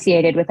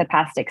associated with a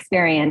past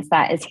experience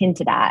that is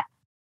hinted at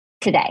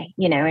today,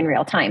 in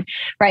real time.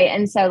 Right.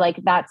 And so like,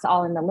 that's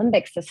all in the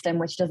limbic system,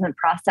 which doesn't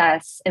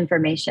process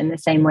information the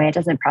same way. It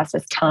doesn't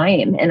process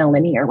time in a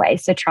linear way.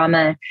 So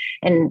trauma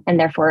and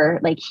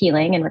therefore like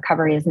healing and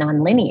recovery is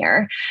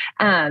nonlinear.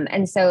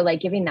 And so like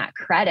giving that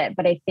credit,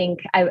 but I think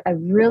I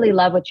really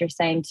love what you're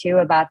saying too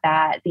about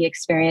that, the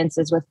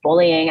experiences with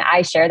bullying.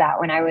 I share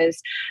that when I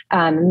was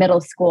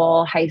middle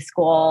school, high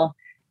school.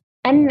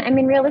 And I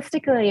mean,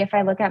 realistically, if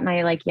I look at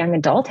my like young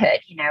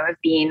adulthood, of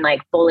being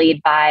like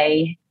bullied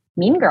by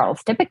mean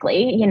girls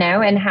typically,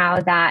 and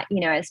how that,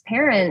 as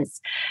parents,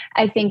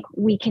 I think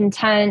we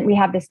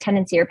have this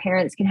tendency, or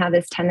parents can have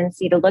this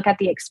tendency to look at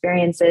the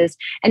experiences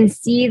and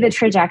see the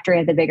trajectory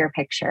of the bigger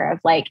picture of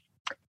like,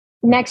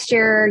 next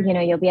year,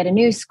 you'll be at a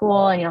new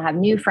school and you'll have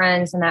new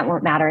friends and that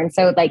won't matter. And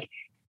so like,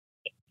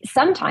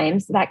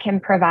 sometimes that can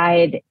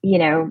provide,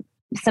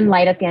 some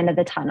light at the end of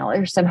the tunnel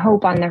or some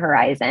hope on the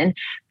horizon.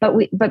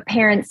 But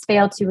parents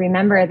fail to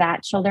remember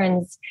that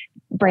children's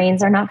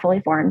brains are not fully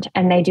formed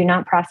and they do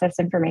not process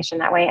information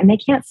that way. And they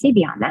can't see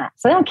beyond that.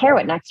 So they don't care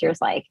what next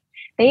year's like.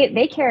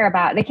 They care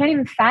about, they can't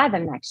even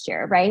fathom next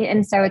year. Right.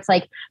 And so it's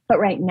like, but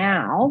right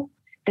now,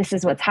 this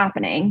is what's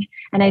happening.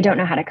 And I don't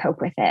know how to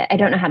cope with it. I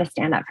don't know how to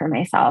stand up for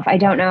myself. I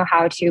don't know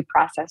how to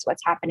process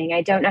what's happening.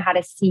 I don't know how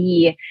to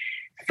see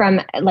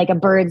from like a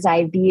bird's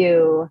eye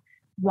view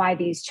why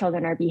these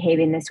children are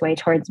behaving this way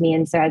towards me.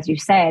 And so, as you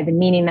say, the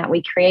meaning that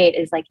we create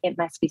is like, it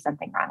must be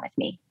something wrong with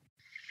me.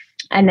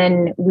 And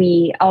then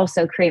we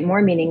also create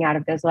more meaning out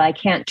of those. Well, I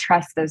can't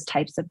trust those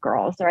types of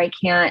girls, or I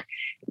can't,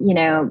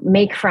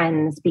 make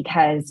friends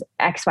because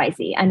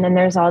XYZ. And then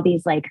there's all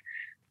these like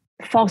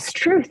false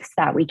truths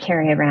that we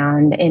carry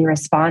around in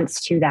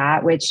response to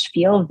that, which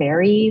feel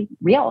very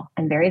real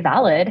and very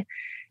valid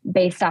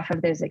based off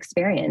of those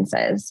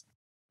experiences.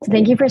 So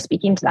thank you for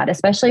speaking to that,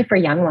 especially for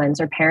young ones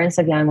or parents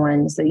of young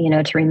ones,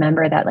 to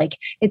remember that like,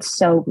 it's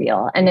so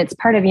real. And it's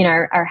part of,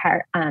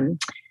 our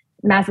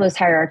Maslow's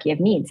hierarchy of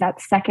needs. That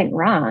second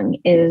rung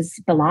is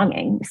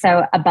belonging.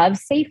 So above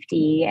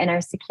safety and our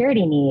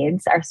security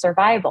needs, our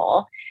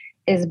survival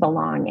is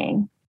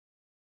belonging.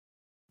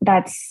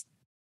 That's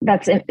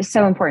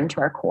so important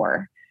to our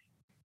core.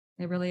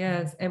 It really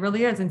is. It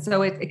really is. And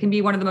so it can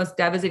be one of the most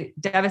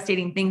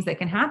devastating things that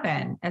can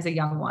happen as a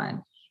young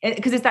one.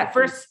 Because it's that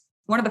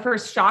one of the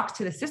first shocks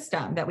to the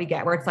system that we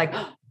get, where it's like,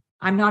 oh,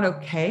 I'm not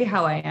okay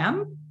how I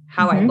am,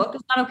 how I look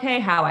is not okay,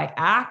 how I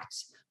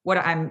act,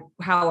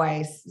 how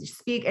I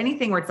speak,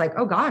 anything where it's like,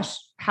 oh gosh,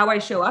 how I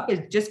show up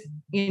is just,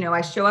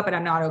 I show up and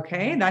I'm not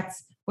okay.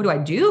 What do I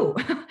do?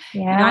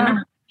 Yeah. I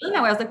remember feeling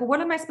that way. I was like, well, what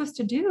am I supposed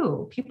to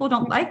do? People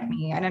don't like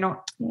me and I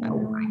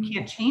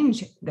can't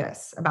change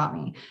this about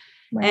me.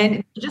 Right.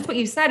 And just what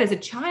you said, as a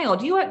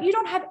child, you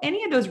don't have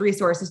any of those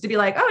resources to be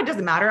like, oh, it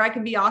doesn't matter. I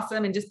can be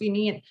awesome and just be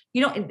me.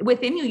 And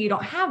within you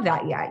don't have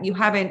that yet. You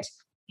haven't,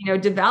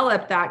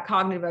 developed that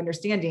cognitive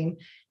understanding.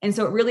 And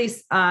so it really,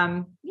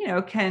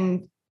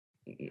 can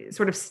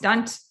sort of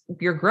stunt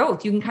your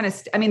growth. You can kind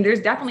of,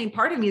 there's definitely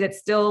part of me that's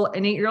still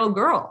an 8-year-old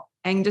girl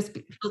and just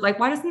feels like,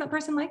 why doesn't that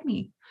person like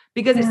me?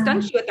 Because it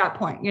stunts you at that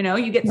point,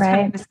 you get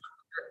stuck.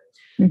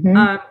 It's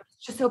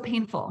just so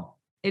painful.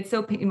 It's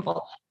so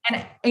painful.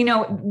 And,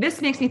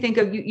 this makes me think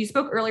of, you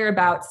spoke earlier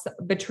about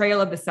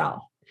betrayal of the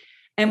self.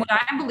 And what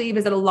I believe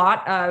is that a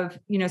lot of,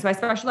 so I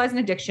specialize in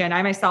addiction.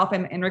 I myself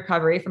am in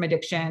recovery from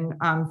addiction,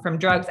 from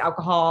drugs,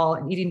 alcohol,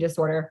 and eating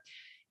disorder.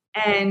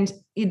 And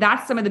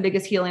that's some of the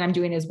biggest healing I'm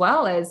doing, as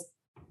well as,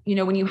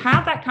 when you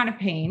have that kind of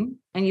pain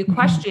and you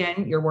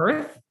question your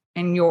worth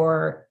and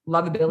your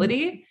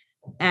lovability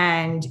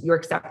and your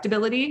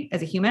acceptability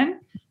as a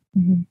human,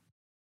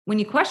 when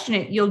you question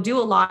it, you'll do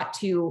a lot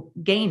to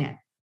gain it.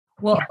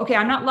 Well, okay,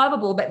 I'm not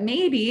lovable, but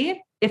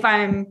maybe if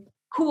I'm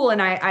cool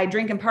and I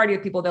drink and party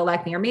with people, they'll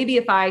like me. Or maybe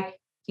if I,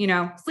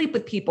 sleep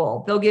with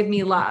people, they'll give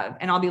me love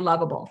and I'll be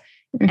lovable.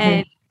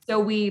 And so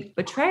we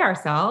betray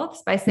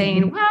ourselves by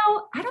saying,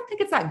 well, I don't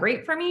think it's that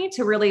great for me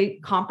to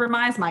really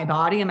compromise my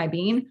body and my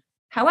being.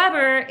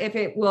 However, if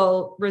it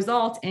will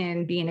result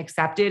in being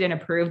accepted and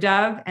approved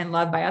of and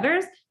loved by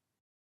others,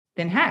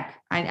 then heck,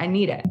 I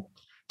need it.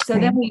 So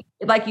then we,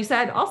 like you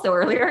said also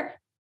earlier,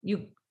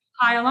 you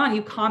pile on,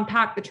 you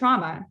compact the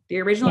trauma. The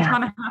original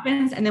trauma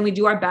happens, and then we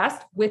do our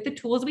best with the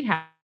tools we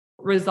have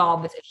to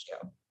resolve this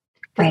issue.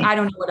 Because I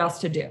don't know what else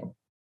to do.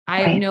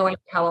 I have no idea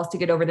how else to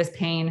get over this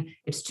pain.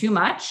 It's too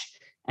much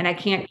and I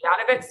can't get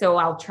out of it. So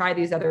I'll try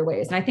these other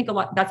ways. And I think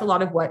that's a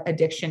lot of what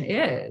addiction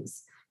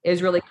is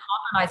really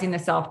compromising the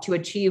self to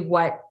achieve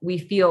what we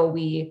feel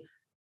we,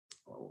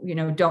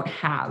 don't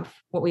have,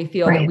 what we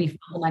feel that we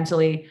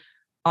fundamentally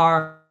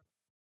are,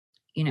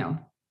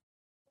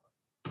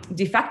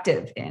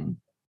 defective in.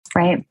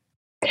 Right.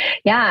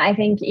 Yeah. I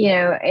think,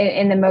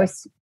 in the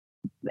most,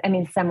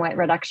 somewhat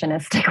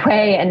reductionistic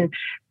way,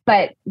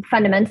 but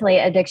fundamentally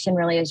addiction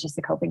really is just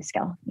a coping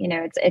skill.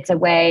 It's a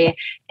way,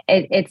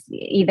 it's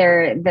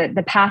either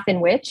the path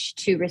in which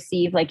to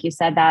receive, like you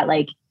said, that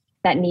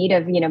need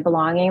of,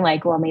 belonging,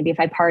 like, well, maybe if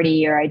I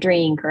party or I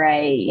drink or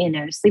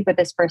I, sleep with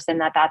this person,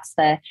 that's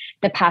the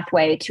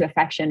pathway to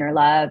affection or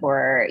love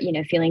or,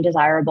 feeling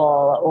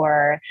desirable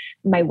or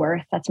my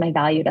worth. That's my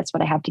value. That's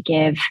what I have to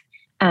give.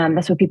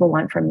 That's what people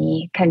want from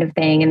me, kind of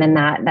thing. And then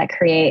that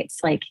creates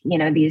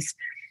these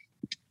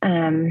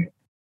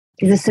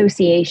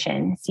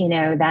associations,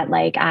 that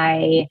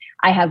I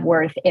have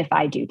worth if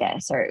I do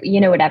this or,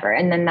 whatever.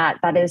 And then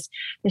there's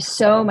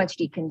so much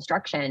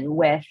deconstruction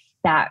with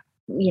that,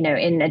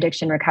 in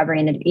addiction recovery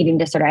and eating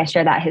disorder. I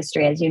share that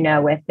history, as you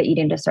know, with the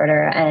eating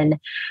disorder and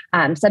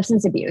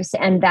substance abuse.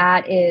 And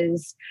that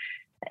is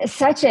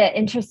such an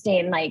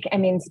interesting,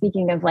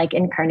 speaking of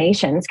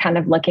incarnations, kind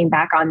of looking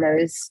back on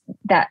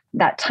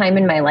that time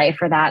in my life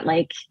or that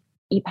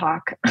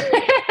epoch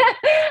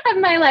of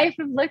my life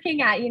of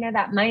looking at,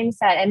 that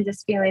mindset and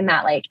just feeling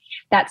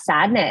that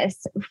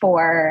sadness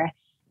for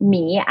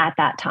me at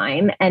that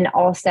time. And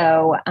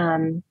also,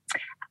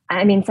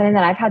 something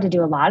that I've had to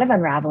do a lot of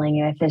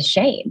unraveling with is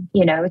shame,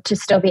 to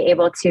still be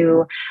able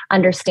to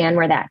understand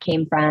where that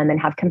came from and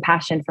have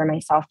compassion for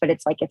myself. But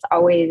it's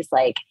always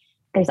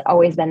there's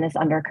always been this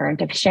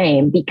undercurrent of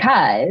shame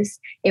because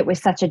it was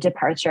such a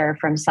departure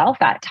from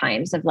self at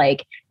times of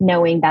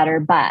knowing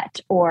better,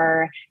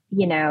 or,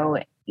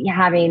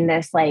 having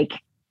this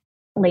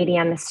lady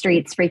on the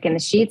streets freaking the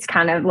sheets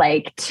kind of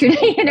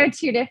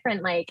two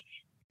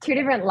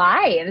different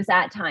lives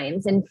at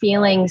times and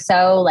feeling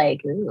so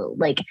ooh,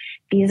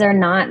 these are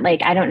not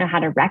I don't know how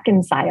to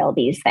reconcile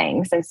these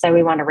things. And so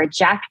we want to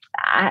reject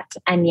that.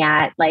 And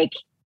yet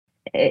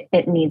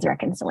it needs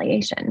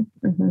reconciliation.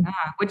 Mm-hmm.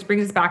 Yeah, which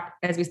brings us back,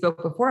 as we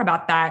spoke before,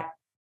 about that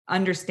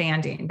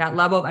understanding, that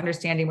level of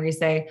understanding where you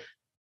say,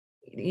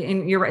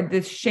 and you're right,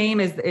 the shame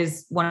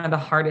is one of the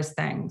hardest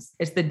things.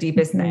 It's the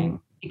deepest thing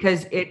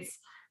because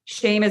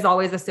shame is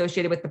always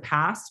associated with the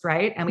past,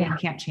 right? And we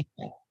can't change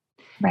it.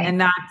 Right.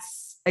 And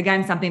that's,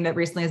 again, something that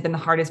recently has been the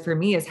hardest for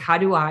me is how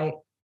do I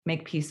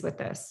make peace with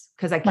this?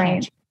 Because I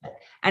can't change it.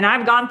 And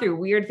I've gone through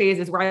weird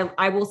phases where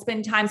I will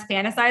spend times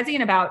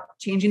fantasizing about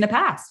changing the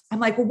past. I'm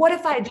like, well, what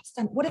if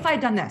I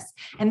had done this?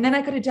 And then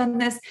I could have done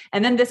this.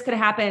 And then this could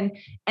have happened.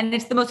 And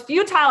it's the most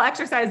futile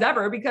exercise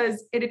ever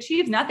because it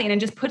achieves nothing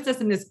and just puts us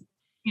in this,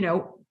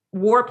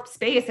 warped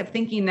space of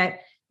thinking that,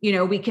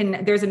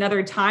 there's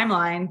another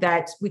timeline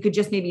that we could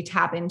just maybe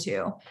tap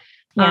into.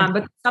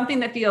 But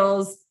something that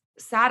feels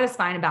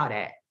satisfying about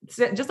it.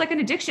 So just like an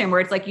addiction where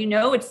it's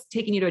it's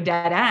taking you to a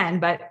dead end,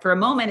 but for a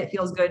moment it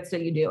feels good. So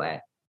you do it.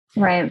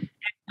 Right.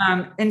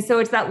 And so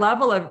it's that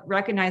level of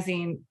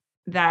recognizing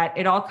that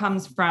it all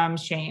comes from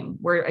shame.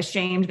 We're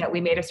ashamed that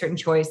we made a certain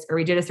choice or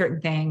we did a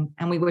certain thing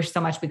and we wish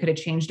so much we could have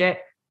changed it.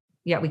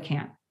 Yet we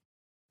can't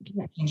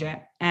change it.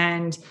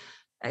 And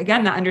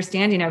again, the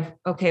understanding of,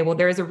 okay, well,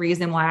 there's a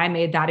reason why I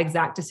made that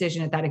exact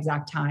decision at that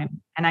exact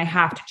time. And I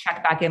have to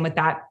check back in with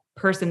that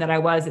person that I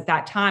was at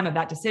that time of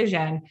that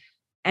decision.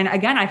 And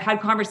again, I've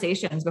had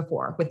conversations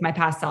before with my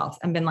past selves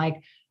and been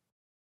like,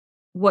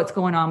 what's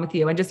going on with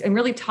you? And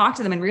really talk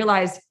to them and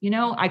realize,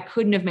 I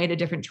couldn't have made a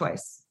different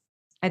choice.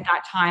 At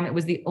that time, it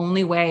was the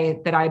only way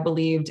that I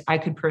believed I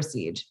could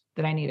proceed,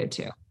 that I needed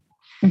to.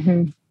 Mm-hmm.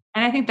 And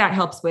I think that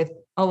helps with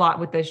a lot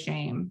with the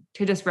shame,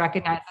 to just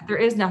recognize that there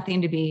is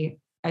nothing to be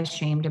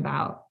ashamed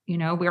about.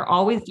 We're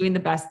always doing the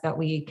best that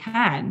we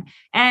can.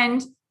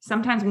 And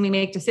sometimes when we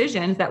make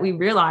decisions that we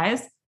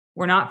realize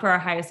we're not for our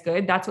highest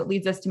good, that's what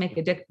leads us to make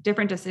a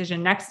different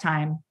decision next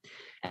time.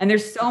 And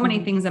there's so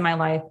many things in my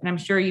life, and I'm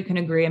sure you can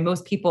agree, and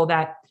most people,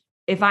 that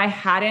if I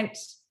hadn't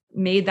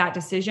made that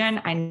decision,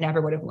 I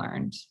never would have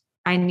learned.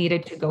 I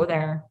needed to go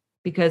there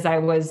because I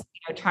was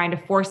trying to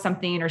force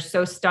something or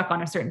so stuck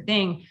on a certain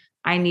thing.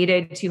 I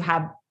needed to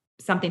have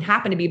something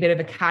happen to be a bit of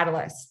a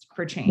catalyst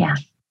for change. Yeah.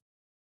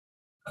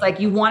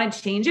 You want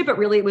to change it, but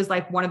really it was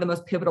one of the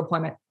most pivotal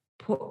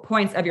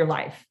points of your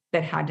life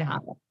that had to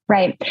happen.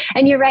 Right.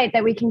 And you're right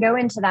that we can go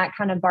into that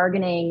kind of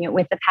bargaining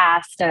with the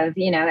past of,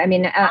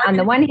 on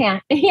the one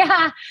hand,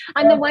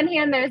 the one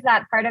hand, there's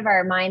that part of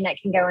our mind that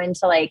can go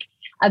into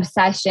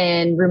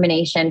obsession,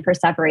 rumination,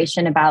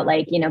 perseveration about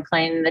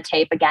playing the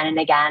tape again and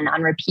again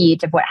on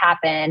repeat of what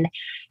happened,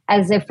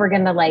 as if we're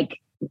going to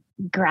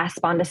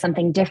grasp onto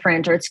something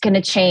different or it's going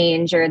to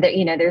change or that,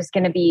 there's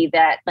going to be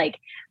that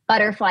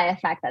butterfly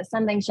effect, that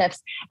something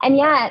shifts. And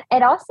yet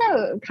it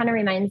also kind of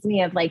reminds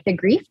me of like the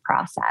grief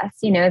process,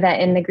 that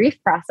in the grief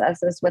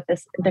process is with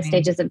the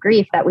stages of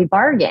grief that we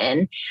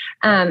bargain.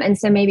 And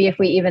so maybe if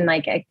we even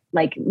like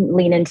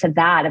lean into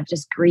that of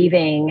just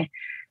grieving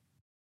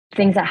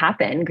things that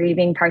happen,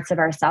 grieving parts of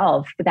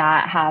ourselves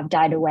that have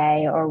died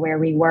away or where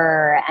we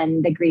were,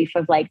 and the grief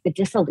of like the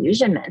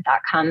disillusionment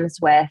that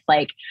comes with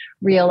like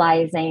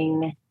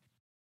realizing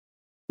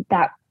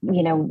that,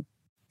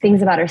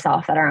 things about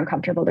ourselves that are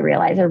uncomfortable to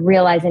realize, or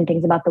realizing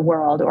things about the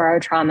world or our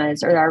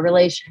traumas or our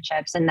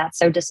relationships. And that's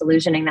so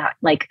disillusioning that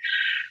like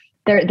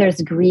there's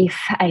grief,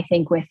 I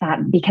think, with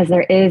that, because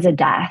there is a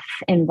death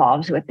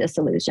involved with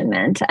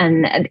disillusionment,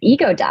 and an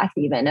ego death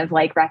even, of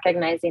like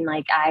recognizing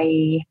like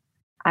I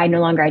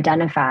no longer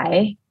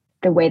identify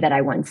the way that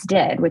I once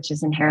did, which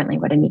is inherently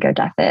what an ego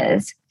death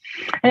is.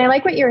 And I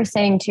like what you were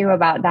saying too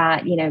about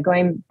that,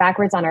 going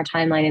backwards on our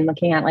timeline and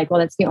looking at like, well,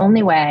 that's the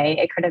only way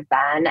it could have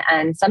been.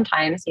 And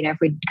sometimes, if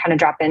we kind of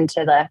drop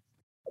into the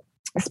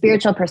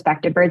spiritual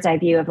perspective, bird's eye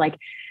view of like,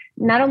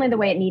 not only the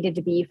way it needed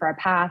to be for our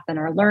path and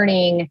our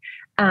learning,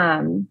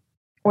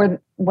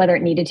 or whether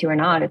it needed to or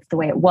not, it's the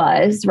way it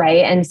was.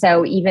 Right. And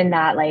so even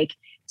that, like,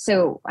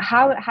 so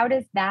how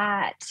does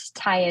that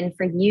tie in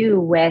for you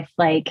with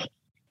like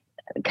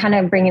kind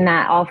of bringing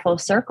that all full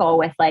circle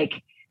with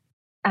like,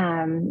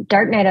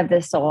 dark night of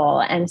the soul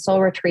and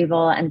soul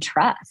retrieval and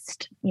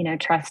trust,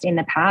 trusting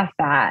the path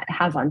that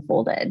has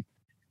unfolded?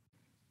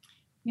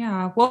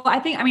 Yeah. Well,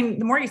 the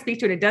more you speak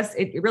to it,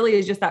 it really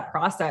is just that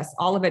process.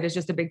 All of it is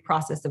just a big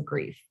process of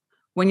grief.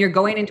 When you're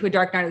going into a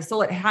dark night of the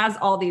soul, it has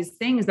all these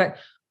things, but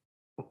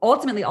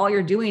ultimately all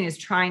you're doing is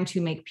trying to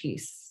make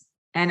peace.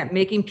 And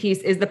making peace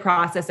is the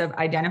process of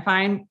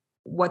identifying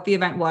what the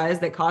event was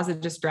that caused the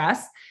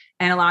distress,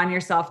 and allowing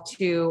yourself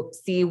to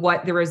see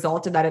what the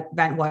result of that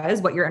event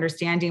was, what you're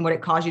understanding, what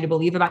it caused you to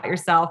believe about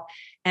yourself.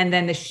 And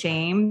then the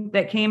shame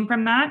that came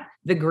from that,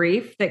 the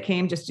grief that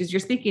came just as you're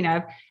speaking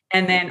of,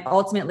 and then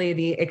ultimately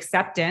the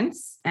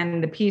acceptance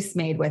and the peace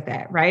made with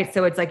it. Right.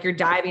 So it's like you're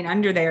diving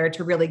under there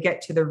to really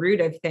get to the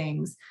root of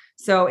things.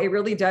 So it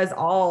really does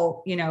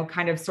all,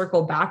 kind of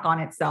circle back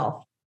on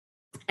itself.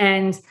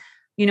 And,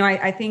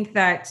 I think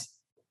that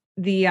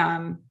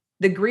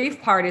the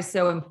grief part is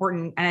so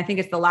important. And I think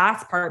it's the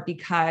last part,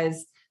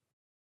 because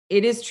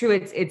it is true.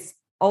 It's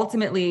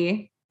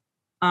ultimately,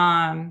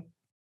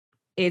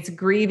 it's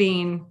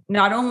grieving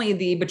not only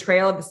the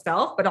betrayal of the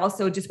self, but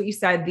also just what you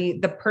said,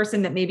 the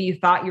person that maybe you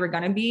thought you were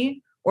going to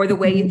be, or the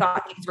way you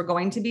thought things were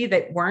going to be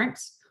that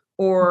weren't,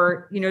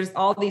 or, just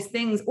all these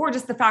things, or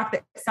just the fact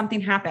that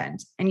something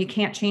happened and you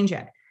can't change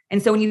it.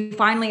 And so when you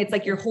finally, it's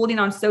like you're holding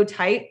on so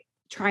tight,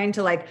 trying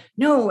to like,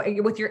 no,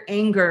 with your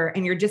anger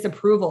and your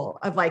disapproval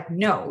of like,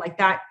 no, like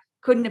that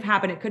couldn't have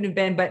happened. It couldn't have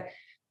been, but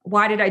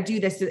why did I do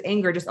this with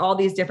anger? Just all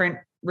these different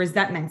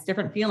resentments,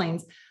 different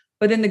feelings.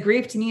 But then the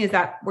grief to me is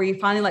that where you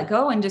finally let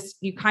go and just,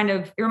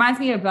 it reminds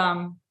me of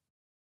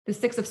the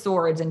Six of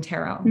Swords in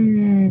tarot.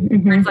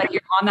 Mm-hmm. Where it's like,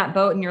 you're on that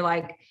boat and you're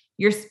like,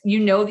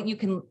 that you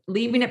can,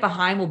 leaving it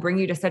behind will bring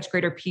you to such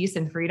greater peace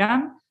and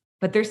freedom.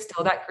 But there's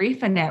still that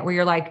grief in it where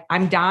you're like,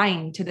 I'm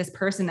dying to this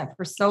person that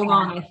for so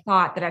long I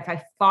thought that if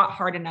I fought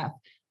hard enough,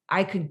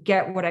 I could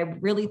get what I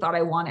really thought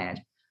I wanted.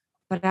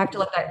 But I have to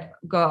let that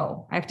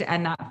go. I have to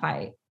end that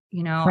fight.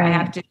 Right. I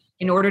have to,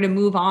 in order to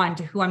move on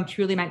to who I'm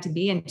truly meant to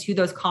be and to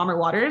those calmer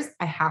waters,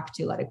 I have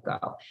to let it go.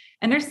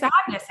 And there's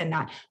sadness in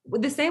that.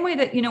 The same way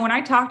that, when I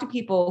talk to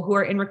people who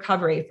are in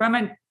recovery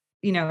from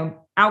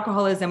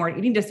alcoholism or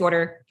eating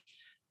disorder,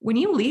 when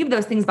you leave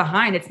those things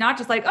behind, it's not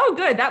just like, oh,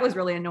 good, that was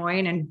really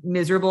annoying and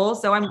miserable.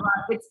 So I'm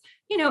glad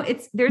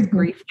there's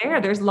grief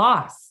there. There's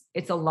loss.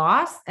 It's a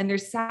loss, and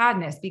there's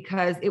sadness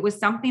because it was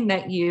something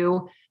that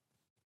you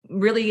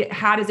really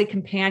had as a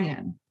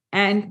companion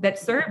and that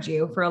served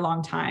you for a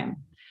long time.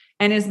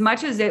 And as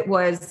much as it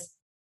was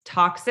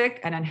toxic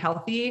and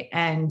unhealthy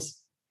and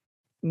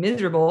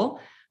miserable,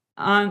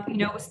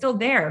 it was still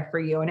there for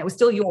you and it was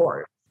still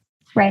yours.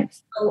 Right.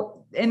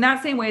 So in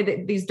that same way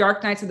that these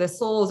dark nights of the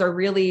souls are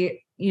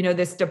really,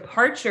 this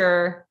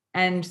departure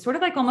and sort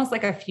of like almost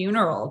like a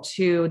funeral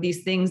to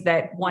these things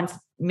that once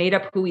made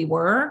up who we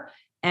were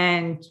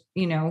and,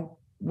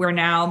 we're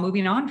now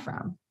moving on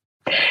from.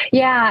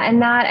 Yeah.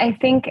 And that, I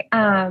think,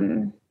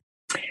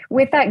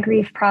 with that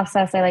grief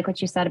process, I like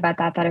what you said about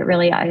that it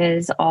really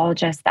is all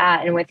just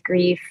that. And with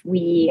grief,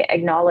 we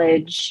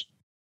acknowledge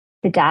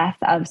the death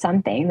of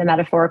something, the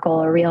metaphorical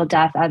or real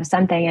death of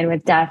something. And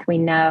with death, we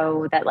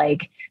know that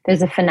like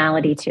there's a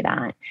finality to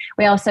that.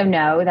 We also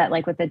know that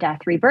like with the death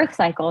rebirth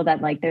cycle,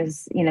 that like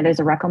there's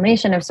a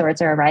reclamation of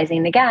sorts or a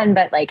rising again,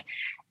 but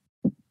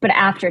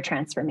after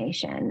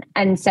transformation.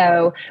 And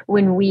so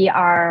when we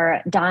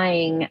are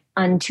dying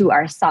unto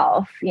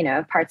ourself,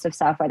 parts of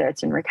self, whether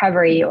it's in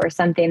recovery or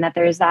something, that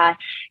there's that,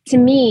 to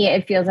me,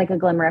 it feels like a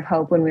glimmer of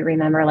hope when we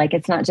remember, like,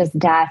 it's not just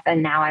death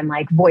and now I'm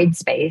like void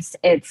space,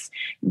 it's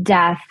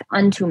death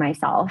unto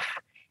myself.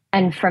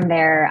 And from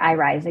there I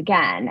rise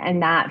again.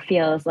 And that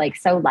feels like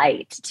so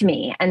light to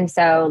me. And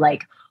so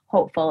like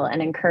hopeful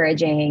and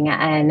encouraging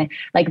and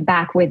like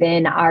back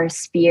within our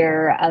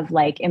sphere of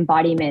like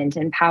embodiment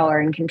and power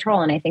and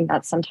control. And I think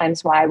that's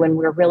sometimes why when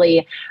we're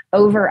really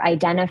over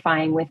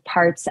identifying with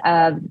parts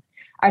of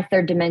our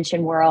third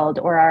dimension world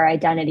or our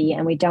identity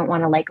and we don't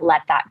want to like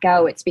let that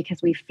go, it's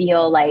because we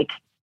feel like,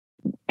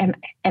 am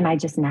I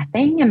just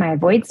nothing? Am I a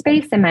void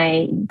space? Am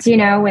I, do you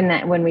know,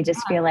 when we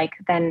just feel like,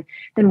 then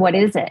what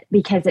is it?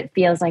 Because it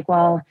feels like,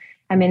 well,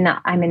 I'm in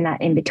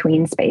that in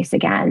between space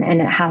again.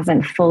 And it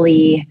hasn't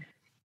fully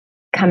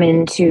come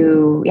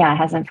into, it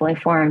hasn't fully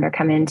formed or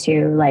come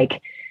into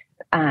like,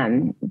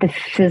 the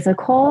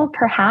physical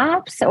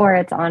perhaps, or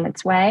it's on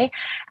its way.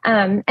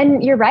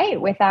 And you're right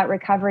with that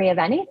recovery of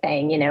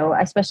anything, you know,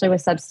 especially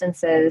with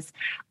substances,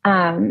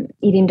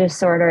 eating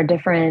disorder,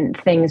 different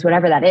things,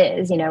 whatever that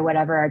is, you know,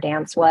 whatever our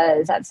dance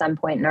was at some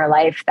point in our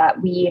life that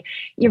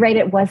you're right,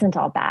 it wasn't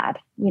all bad,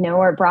 you know,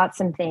 or it brought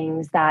some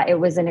things that it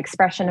was an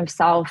expression of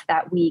self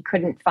that we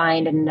couldn't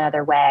find in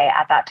another way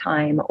at that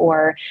time,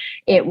 or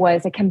it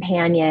was a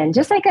companion,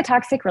 just like a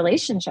toxic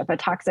relationship, a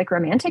toxic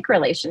romantic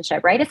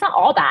relationship, right? It's not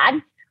all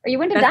bad, or you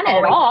wouldn't have done it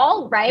at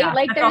all, right? Yeah,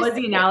 like that's always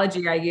the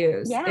analogy I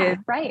use. Yeah,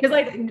 right. Because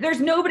like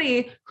there's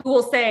nobody who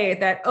will say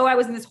that, oh, I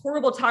was in this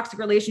horrible toxic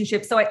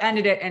relationship, so I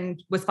ended it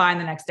and was fine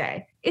the next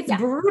day. It's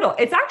brutal.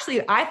 It's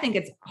actually, I think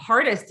it's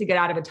hardest to get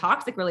out of a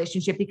toxic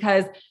relationship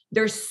because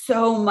there's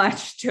so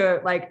much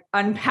to like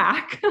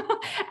unpack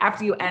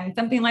after you end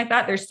something like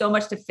that. There's so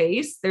much to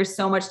face. There's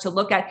so much to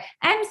look at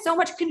and so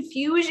much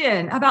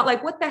confusion about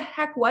like, what the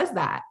heck was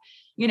that?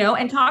 You know,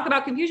 and talk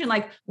about confusion.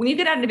 Like when you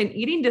get out of an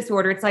eating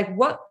disorder, it's like,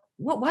 what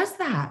was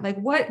that? Like,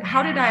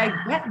 how did I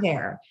get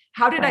there?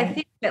 How did I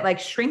think that like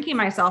shrinking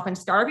myself and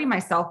starving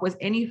myself was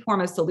any form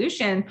of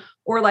solution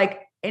or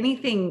like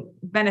anything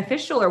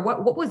beneficial or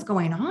what was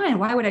going on?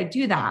 Why would I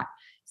do that?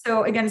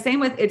 So again, same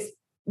with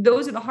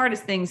those are the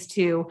hardest things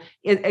to,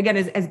 again,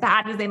 as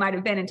bad as they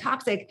might've been and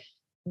toxic,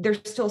 they're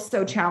still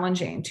so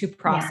challenging to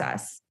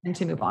process and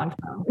to move on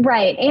from.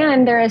 Right.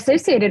 And they're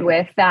associated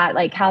with that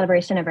like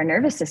calibration of our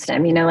nervous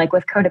system, you know, like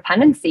with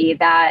codependency,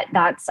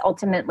 that's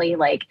ultimately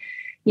like,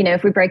 you know,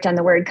 if we break down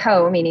the word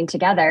co, meaning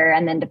together,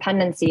 and then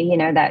dependency, you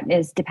know, that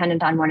is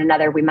dependent on one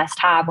another. We must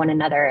have one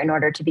another in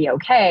order to be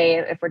okay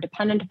if we're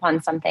dependent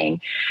upon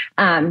something.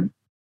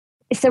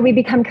 So we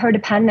become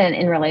codependent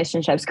in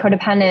relationships,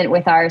 codependent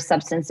with our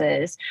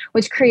substances,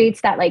 which creates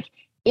that like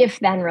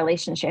if then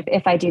relationship.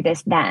 If I do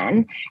this,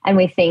 then, and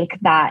we think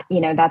that, you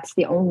know, that's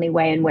the only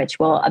way in which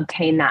we'll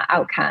obtain that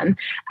outcome.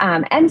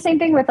 And same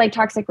thing with like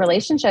toxic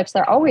relationships,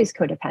 they're always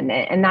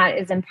codependent. And that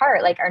is in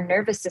part like our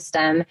nervous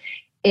system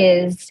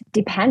is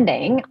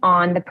depending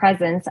on the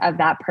presence of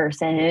that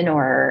person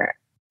or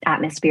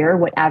atmosphere,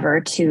 whatever,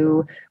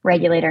 to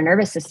regulate our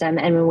nervous system.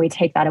 And when we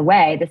take that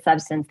away, the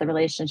substance, the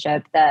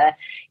relationship, the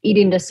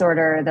eating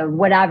disorder, the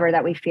whatever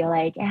that we feel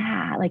like,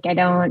 like I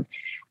don't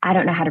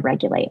know how to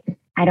regulate.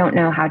 I don't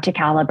know how to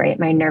calibrate.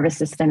 My nervous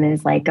system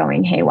is like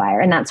going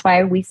haywire. And that's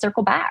why we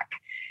circle back.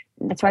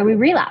 That's why we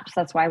relapse.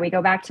 That's why we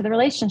go back to the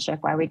relationship,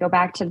 why we go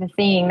back to the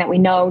thing that we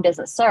know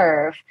doesn't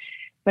serve,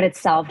 but it's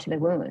salved the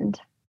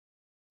wound.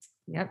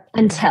 Yep.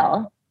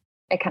 Until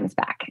it comes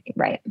back.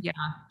 Right. Yeah.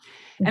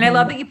 And I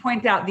love that you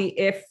point out the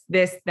if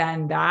this,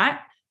 then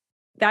that.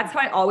 That's how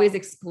I always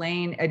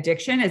explain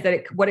addiction is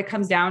that what it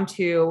comes down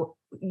to,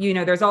 you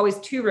know, there's always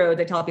two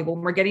roads. I tell people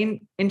when we're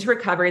getting into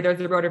recovery, there's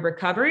the road of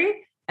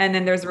recovery. And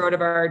then there's the road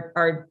of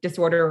our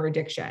disorder or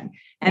addiction.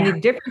 And the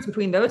difference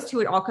between those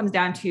two, it all comes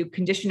down to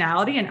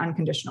conditionality and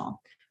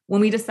unconditional. When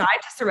we decide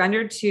to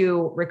surrender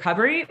to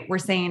recovery, we're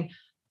saying,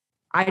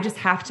 I just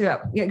have to,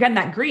 again,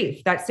 that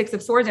grief, that 6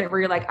 of Swords in it, where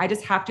you're like, I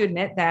just have to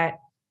admit that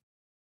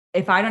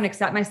if I don't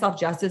accept myself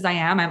just as I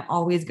am, I'm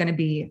always going to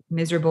be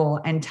miserable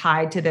and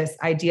tied to this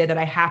idea that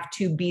I have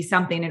to be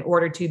something in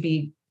order to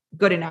be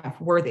good enough,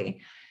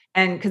 worthy.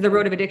 And because the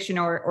road of addiction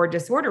or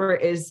disorder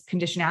is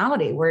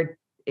conditionality, where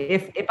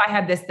if I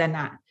have this, then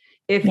that.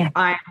 If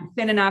I'm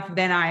thin enough,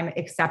 then I'm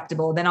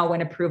acceptable. Then I'll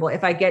win approval.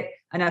 If I get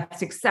enough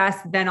success,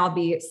 then I'll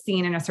be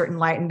seen in a certain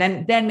light. And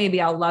then maybe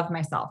I'll love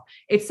myself.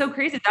 It's so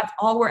crazy. That's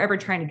all we're ever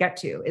trying to get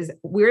to is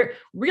we're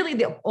really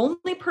the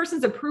only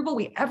person's approval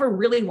we ever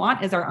really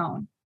want is our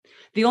own.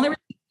 The only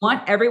reason we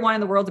want everyone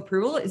in the world's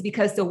approval is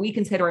because so we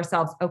can say to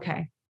ourselves,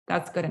 okay,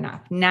 that's good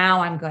enough.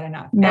 Now I'm good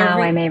enough.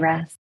 Now I may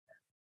rest.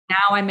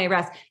 Now I may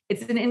rest.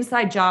 It's an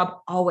inside job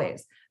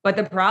always. But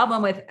the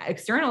problem with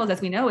externals, as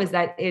we know, is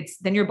that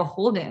then you're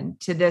beholden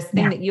to this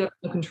thing that you have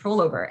no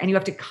control over, and you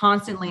have to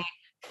constantly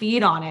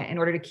feed on it in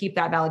order to keep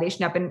that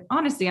validation up. And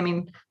honestly, I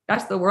mean,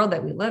 that's the world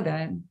that we live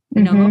in.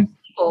 You know, most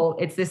people,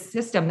 it's this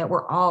system that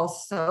we're all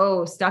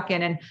so stuck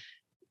in. And,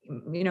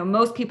 you know,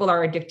 most people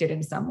are addicted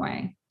in some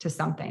way to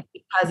something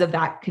because of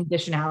that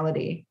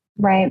conditionality.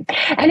 Right.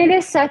 And it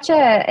is such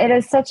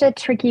a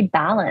tricky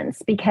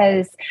balance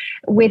because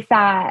with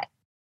that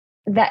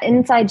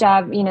inside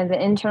job, you know, the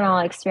internal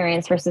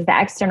experience versus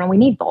the external, we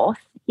need both.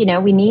 You know,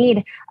 we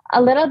need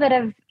a little bit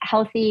of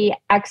healthy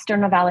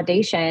external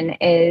validation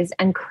is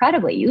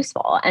incredibly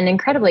useful and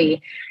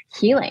incredibly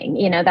healing.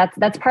 You know,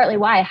 that's partly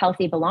why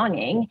healthy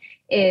belonging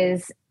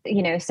is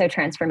so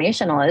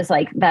transformational is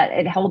like that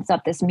it holds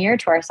up this mirror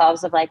to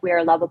ourselves of like, we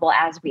are lovable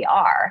as we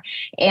are,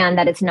 and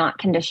that it's not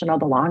conditional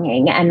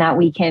belonging, and that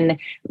we can,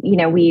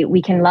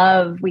 we can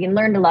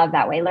learn to love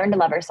that way, learn to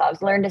love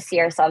ourselves, learn to see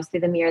ourselves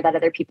through the mirror that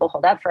other people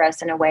hold up for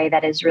us in a way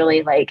that is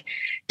really like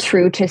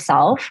true to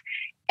self.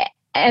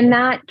 And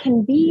that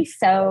can be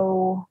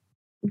so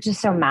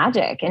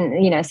magic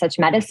and, such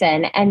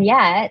medicine. And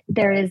yet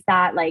there is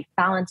that like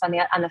balance on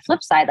the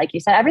flip side. Like you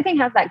said, everything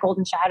has that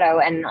golden shadow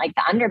and like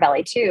the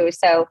underbelly too.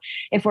 So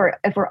if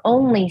we're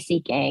only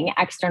seeking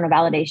external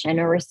validation,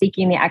 or we're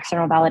seeking the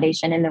external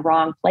validation in the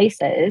wrong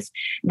places,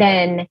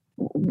 then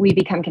we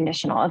become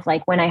conditional of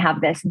like, when I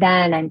have this,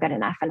 then I'm good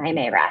enough and I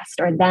may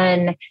rest. Or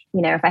then,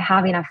 if I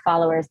have enough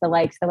followers, the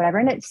likes, the whatever,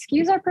 and it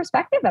skews our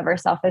perspective of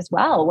ourselves as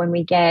well when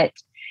we get,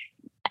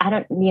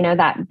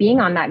 that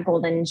being on that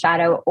golden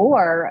shadow,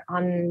 or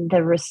on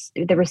the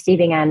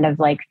receiving end of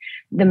like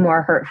the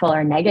more hurtful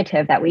or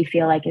negative that we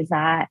feel like, is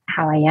that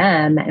how I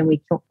am? And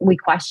we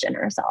question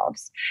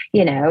ourselves,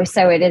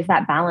 so it is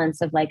that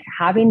balance of like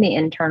having the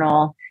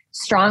internal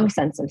strong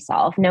sense of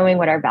self, knowing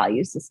what our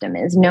value system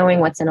is,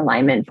 knowing what's in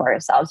alignment for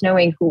ourselves,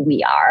 knowing who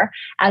we are,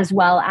 as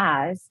well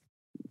as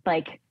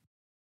like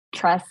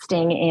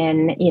trusting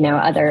in,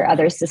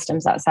 other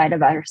systems outside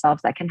of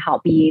ourselves that can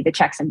help be the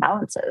checks and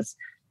balances.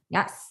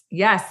 Yes.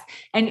 Yes.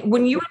 And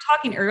when you were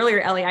talking earlier,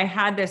 Ellie, I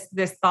had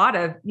this thought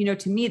of,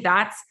 to me,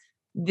 that's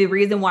the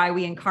reason why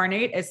we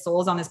incarnate as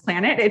souls on this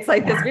planet. It's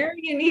like this very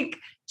unique,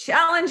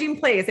 challenging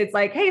place. It's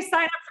like, hey,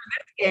 sign up for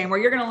this game where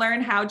you're going to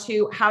learn how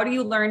do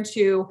you learn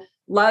to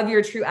love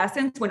your true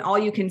essence when all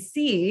you can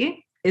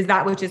see is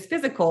that which is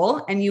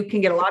physical, and you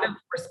can get a lot of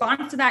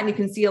response to that and you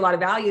can see a lot of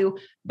value,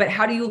 but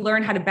how do you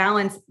learn how to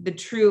balance the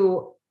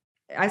true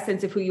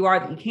essence of who you are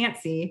that you can't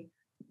see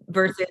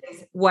versus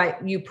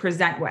what you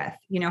present with?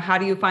 How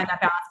do you find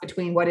that balance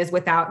between what is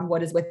without and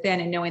what is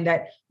within, and knowing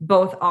that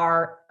both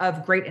are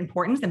of great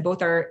importance and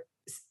both are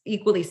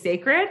equally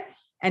sacred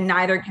and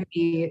neither can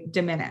be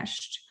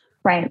diminished.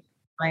 Right.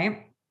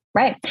 Right.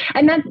 Right.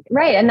 And that's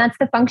right. And that's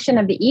the function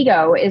of the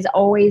ego, is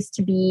always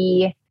to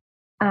be,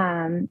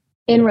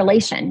 in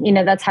relation.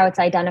 That's how it's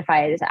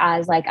identified,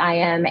 as like, I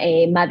am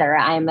a mother,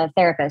 I'm a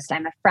therapist,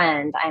 I'm a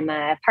friend, I'm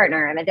a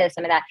partner, I'm a this,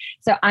 I'm a that.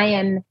 So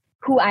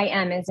who I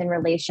am is in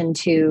relation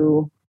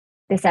to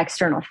this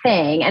external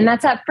thing. And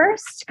that's at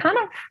first kind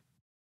of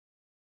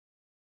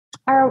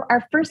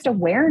our first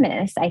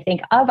awareness, I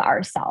think, of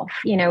ourself,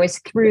 is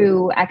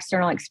through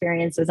external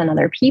experiences and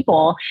other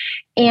people.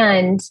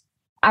 And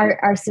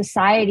our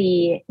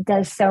society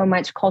does so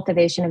much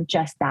cultivation of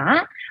just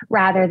that,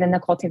 rather than the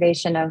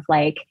cultivation of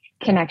like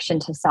connection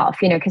to self,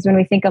 because when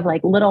we think of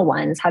like little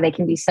ones, how they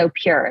can be so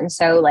pure and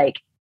so like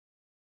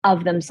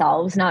of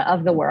themselves, not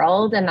of the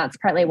world. And that's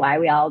partly why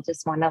we all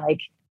just want to like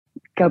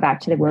go back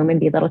to the womb and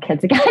be little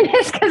kids again,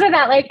 is because of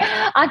that like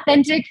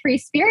authentic free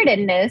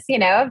spiritedness,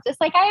 of just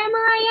like, I am who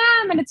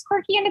I am, and it's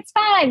quirky and it's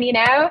fun,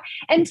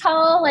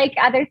 until like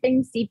other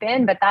things seep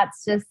in. But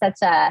that's just such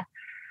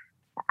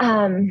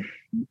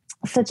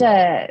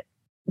the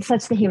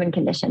human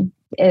condition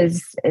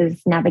is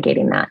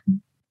navigating that.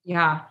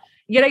 Yeah.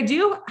 Yet I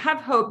do have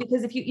hope,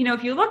 because if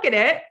you look at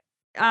it,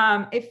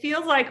 it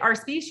feels like our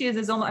species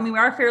is almost, we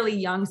are a fairly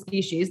young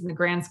species in the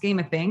grand scheme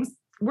of things.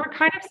 We're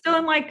kind of still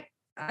in like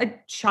a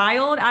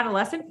child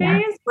adolescent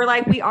phase. Yeah. We're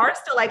like, we are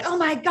still like, oh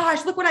my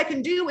gosh, look what I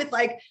can do with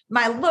like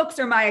my looks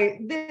or my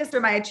this or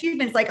my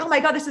achievements. Like, oh my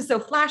God, this is so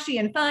flashy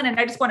and fun, and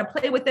I just want to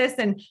play with this.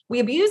 And we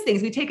abuse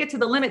things. We take it to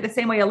the limit the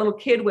same way a little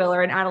kid will,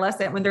 or an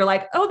adolescent, when they're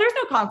like, oh, there's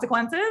no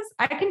consequences.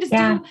 I can just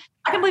I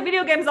can play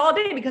video games all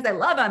day because I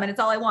love them and it's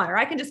all I want. Or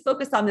I can just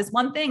focus on this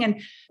one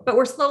thing. But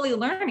we're slowly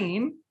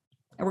learning,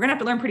 and we're going to have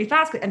to learn pretty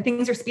fast, and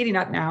things are speeding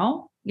up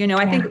now.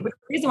 I think the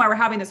reason why we're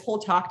having this whole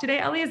talk today,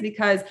 Ellie, is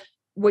because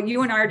what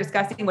you and I are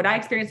discussing, what I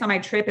experienced on my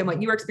trip and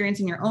what you are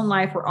experiencing in your own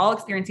life, we're all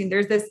experiencing.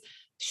 There's this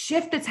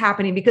shift that's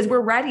happening because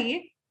we're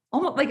ready.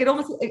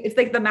 It's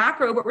like the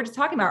macro, what we're just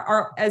talking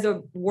about. As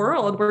a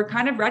world, we're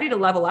kind of ready to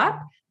level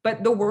up,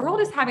 but the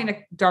world is having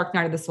a dark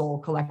night of the soul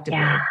collectively.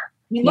 Yeah.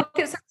 Look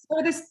at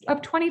this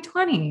of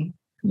 2020.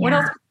 Yeah. What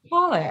else do we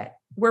call it?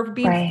 We're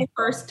being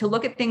forced to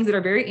look at things that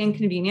are very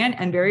inconvenient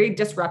and very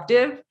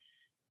disruptive.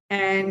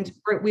 And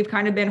we've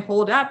kind of been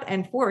holed up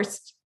and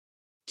forced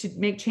to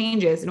make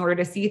changes in order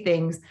to see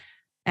things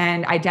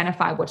and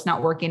identify what's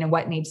not working and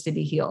what needs to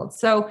be healed.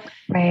 So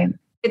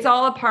it's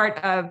all a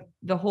part of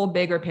the whole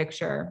bigger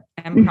picture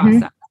and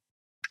process.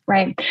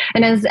 Right.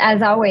 And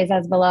as always,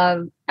 as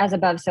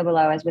above, so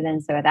below, as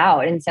within, so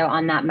without. And so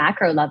on that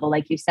macro level,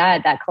 like you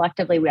said, that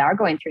collectively we are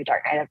going through a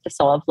dark night of the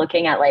soul, of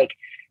looking at like,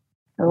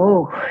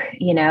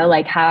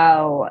 like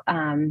how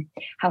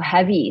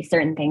heavy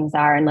certain things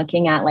are, and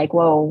looking at like,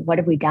 whoa, what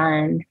have we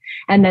done?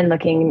 And then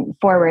looking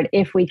forward,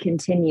 if we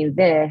continue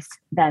this,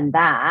 then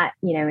that,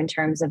 in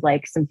terms of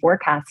like some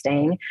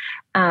forecasting,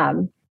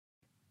 and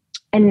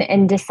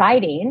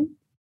deciding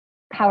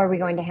how are we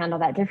going to handle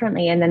that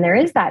differently? And then there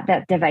is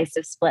that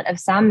divisive split of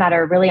some that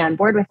are really on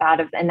board with that,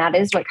 and that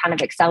is what kind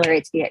of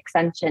accelerates the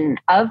extension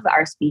of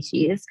our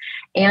species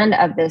and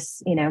of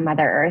this,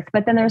 Mother Earth.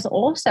 But then there's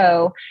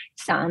also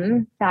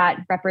some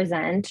that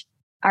represent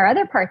our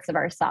other parts of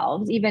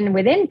ourselves, even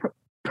within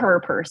per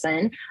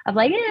person, of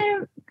like, I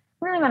don't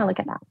really want to look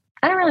at that.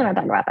 I don't really want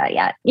to talk about that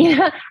yet.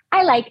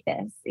 I like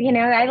this,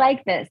 I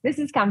like this. This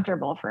is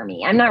comfortable for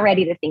me. I'm not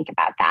ready to think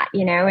about that,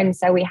 And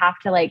so we have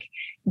to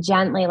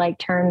gently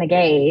turn the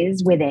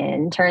gaze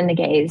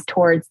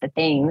towards the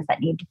things that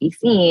need to be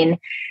seen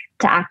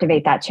to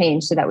activate that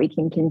change so that we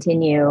can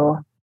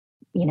continue,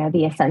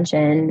 the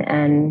ascension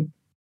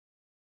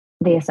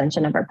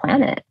of our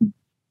planet.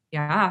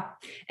 Yeah.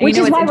 And which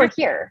is why we're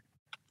here.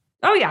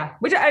 Oh yeah.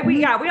 We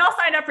all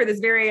signed up for this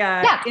very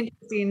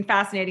interesting,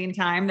 fascinating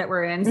time that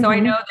we're in. So I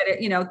know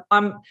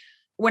that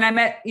when I'm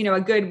at,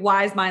 a good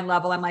wise mind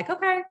level, I'm like,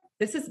 okay,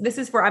 this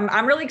is for,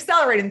 I'm really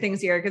accelerating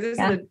things here because this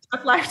is a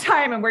tough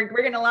lifetime and we're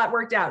getting a lot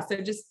worked out. So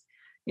just,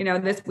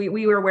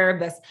 we were aware of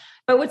this,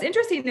 but what's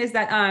interesting is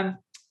that,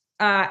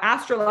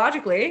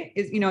 astrologically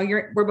is,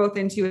 we're both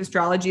into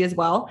astrology as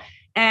well.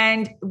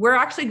 And we're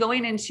actually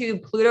going into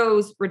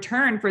Pluto's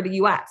return for the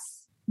US.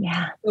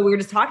 Yeah. So we were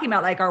just talking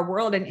about our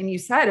world and you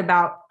said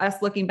about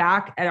us looking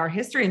back at our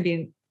history and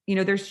being,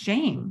 there's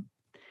shame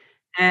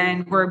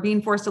and we're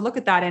being forced to look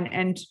at that.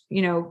 And,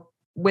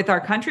 with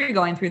our country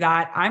going through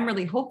that, I'm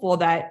really hopeful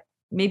that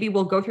maybe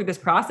we'll go through this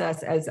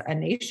process as a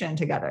nation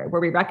together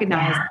where we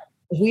recognize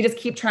if we just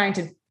keep trying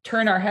to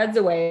turn our heads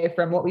away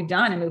from what we've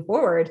done and move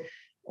forward,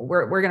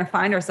 we're going to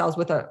find ourselves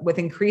with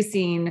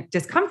increasing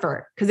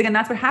discomfort. Because again,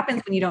 that's what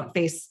happens when you don't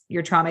face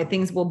your trauma.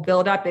 Things will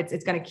build up.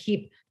 It's going to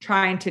keep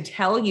trying to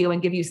tell you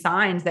and give you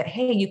signs that,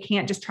 hey, you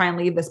can't just try and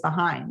leave this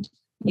behind.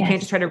 You can't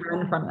just try to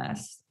run from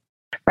this.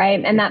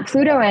 Right. And that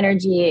Pluto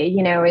energy,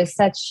 is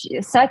such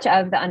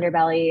of the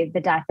underbelly,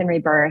 the death and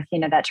rebirth,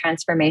 that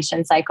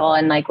transformation cycle.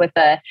 And with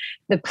the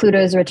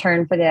Pluto's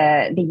return for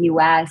the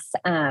US,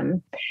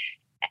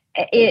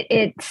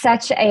 it's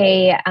such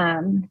a,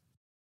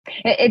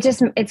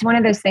 it's one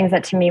of those things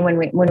that to me, when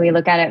we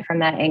look at it from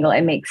that angle,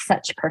 it makes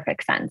such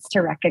perfect sense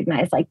to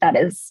recognize that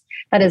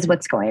is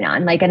what's going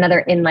on, another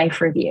in-life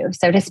review,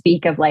 so to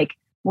speak, of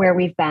where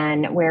we've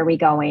been, where are we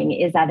going?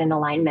 Is that in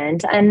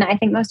alignment? And I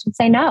think most would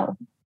say no,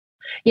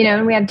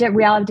 and we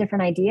all have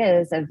different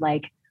ideas of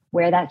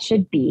where that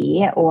should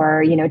be,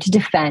 or, to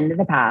defend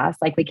the past,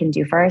 we can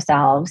do for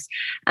ourselves.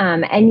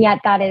 And yet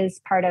that is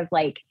part of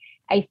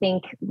I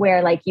think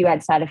where, you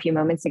had said a few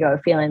moments ago,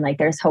 feeling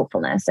there's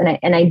hopefulness.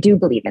 And I do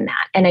believe in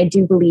that. And I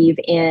do believe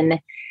in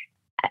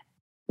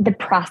the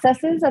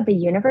processes of the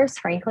universe,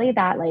 frankly,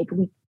 that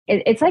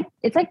it's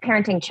like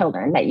parenting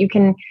children, that you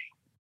can,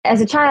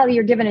 as a child,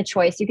 you're given a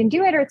choice. You can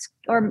do it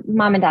or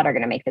mom and dad are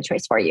going to make the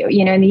choice for you,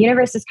 and the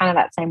universe is kind of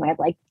that same way of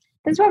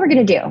this is what we're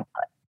going to do.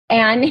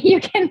 And you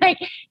can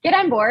get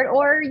on board,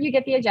 or you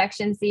get the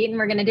ejection seat and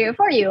we're going to do it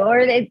for you. Or,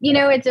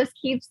 it just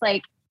keeps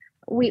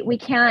we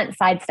can't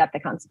sidestep the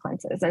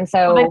consequences. And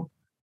so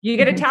you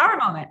get a tower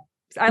moment.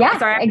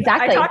 Sorry,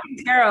 exactly. I talk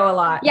in tarot a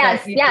lot.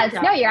 Yes.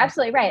 No, you're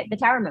absolutely right. The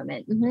tower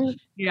moment. Mm-hmm.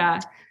 Yeah,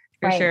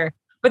 for sure.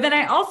 But then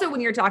I also,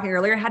 when you were talking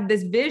earlier, had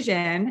this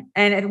vision,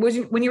 and it was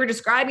when you were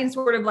describing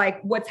sort of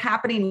what's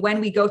happening when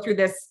we go through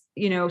this,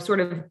 sort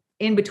of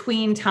in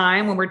between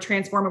time when we're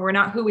transforming, we're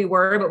not who we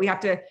were, but we have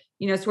to,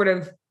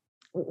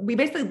 we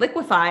basically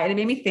liquefy. And it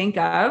made me think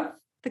of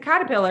the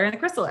caterpillar and the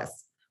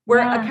chrysalis, where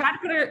a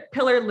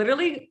caterpillar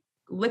literally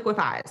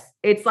liquefies.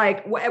 It's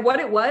what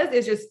it was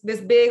is just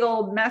this big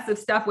old mess of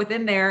stuff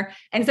within there.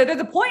 And so there's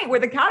a point where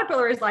the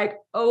caterpillar is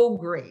oh,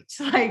 great.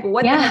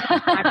 What?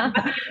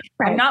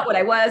 I'm not what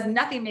I was.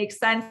 Nothing makes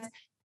sense.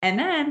 And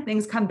then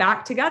things come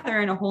back together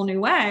in a whole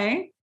new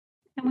way.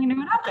 And we know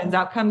what happens.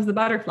 Out comes the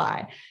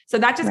butterfly. So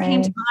that just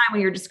came to mind when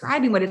you're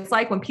describing what it's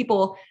like when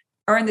people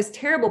are in this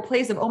terrible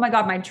place of, oh my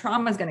God, my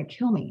trauma is going to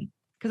kill me.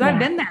 Because I've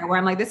been there where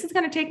I'm this is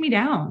going to take me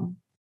down.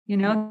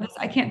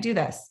 I can't do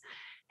this.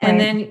 And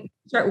then you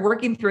start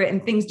working through it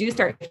and things do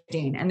start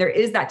shifting. And there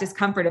is that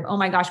discomfort of, oh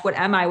my gosh, what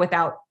am I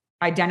without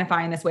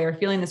identifying this way or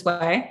feeling this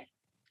way?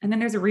 And then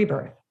there's a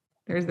rebirth.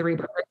 There's the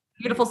rebirth.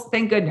 Beautiful,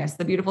 thank goodness,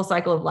 the beautiful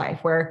cycle of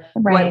life where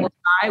what will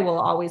die will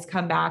always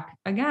come back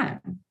again.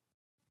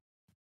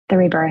 The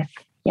rebirth.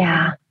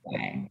 Yeah.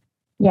 Okay.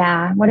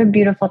 Yeah. What a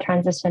beautiful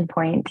transition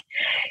point.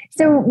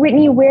 So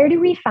Whitney, where do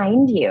we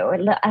find you?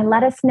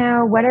 Let us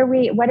know. What are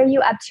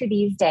you up to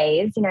these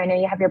days? I know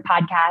you have your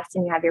podcast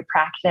and you have your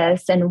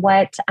practice, and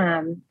what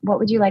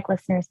would you like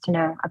listeners to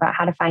know about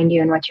how to find you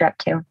and what you're up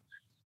to?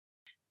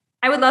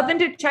 I would love them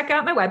to check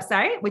out my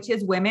website, which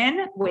is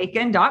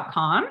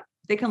womenawaken.com.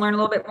 They can learn a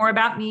little bit more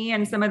about me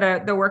and some of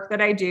the work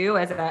that I do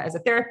as a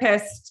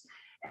therapist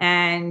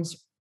and,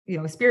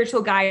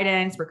 spiritual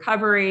guidance,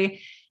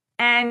 recovery.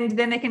 And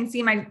then they can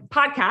see my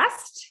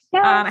podcast,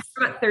 I have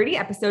about 30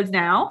 episodes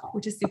now,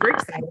 which is super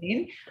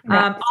exciting.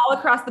 All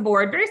across the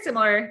board, very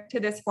similar to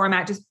this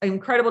format, just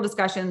incredible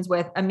discussions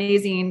with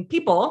amazing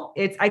people.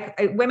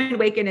 Women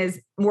Awaken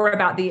is more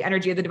about the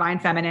energy of the divine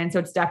feminine. So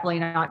it's definitely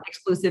not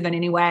exclusive in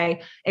any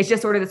way. It's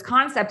just sort of this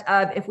concept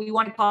of, if we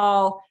want to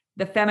call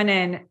the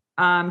feminine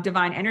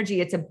divine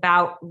energy, it's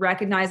about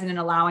recognizing and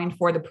allowing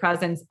for the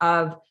presence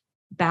of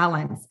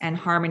balance and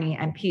harmony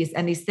and peace,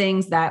 and these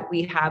things that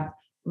we have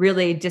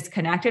really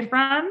disconnected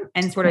from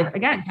and sort of,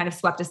 again, kind of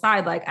swept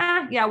aside, like,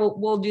 yeah,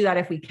 we'll do that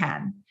if we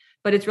can.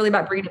 But it's really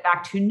about bringing it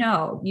back to,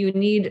 no, you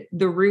need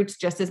the roots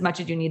just as much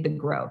as you need the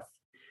growth.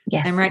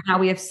 Yes. And right now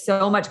we have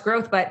so much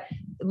growth, but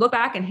look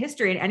back in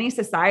history, and any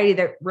society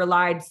that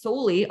relied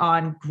solely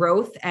on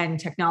growth and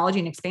technology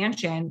and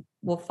expansion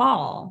will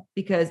fall,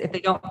 because if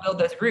they don't build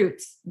those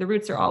roots, the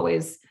roots are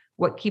always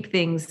what keep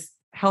things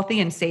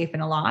healthy and safe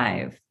and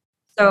alive.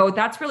 So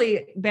that's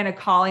really been a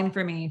calling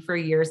for me for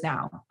years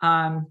now.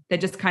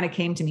 That just kind of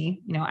came to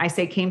me. I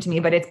say came to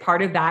me, but it's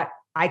part of that.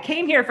 I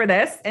came here for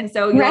this. And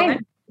so in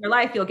your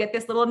life, you'll get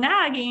this little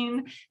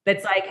nagging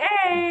that's like,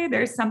 hey,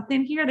 there's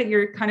something here that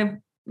you're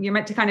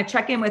meant to kind of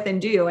check in with and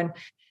do. And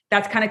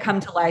that's kind of come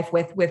to life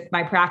with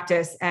my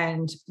practice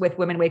and with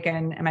Women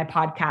Awaken and my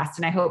podcast.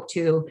 And I hope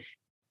to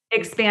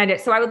expand it.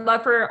 So I would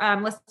love for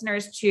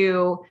listeners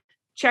to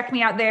check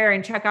me out there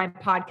and check out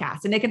my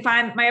podcast, and they can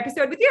find my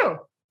episode with you.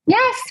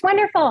 Yes.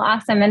 Wonderful.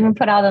 Awesome. And we'll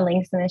put all the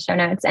links in the show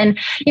notes. And,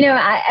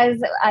 as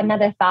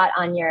another thought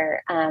on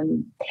your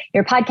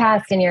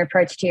podcast and your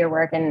approach to your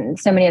work, and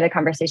so many of the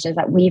conversations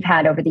that we've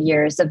had over the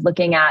years of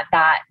looking at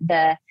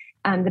the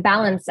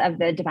balance of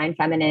the divine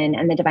feminine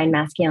and the divine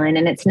masculine.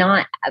 And it's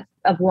not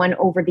of one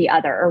over the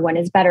other, or one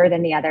is better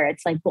than the other.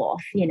 It's like both,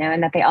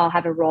 and that they all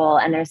have a role,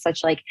 and there's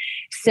such like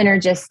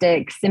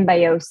synergistic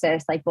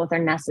symbiosis, like both are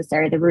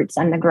necessary, the roots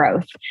and the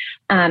growth.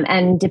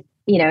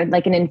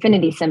 Like an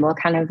infinity symbol,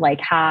 kind of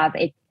like have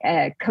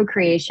a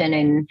co-creation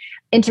and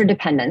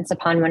interdependence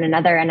upon one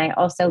another. And I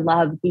also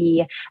love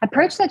the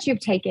approach that you've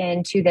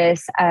taken to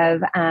this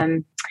of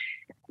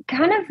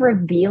kind of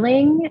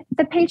revealing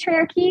the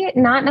patriarchy,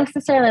 not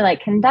necessarily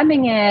like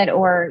condemning it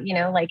or,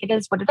 like it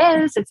is what it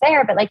is, it's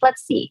there, but like,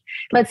 let's see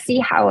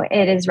how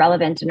it is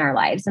relevant in our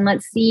lives. And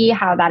let's see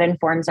how that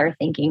informs our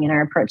thinking and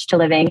our approach to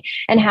living,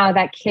 and how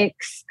that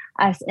kicks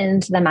us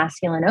into the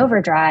masculine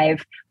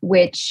overdrive,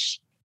 which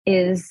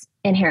is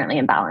inherently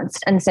imbalanced.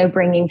 And so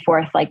bringing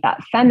forth like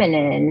that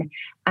feminine,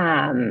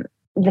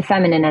 the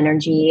feminine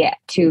energy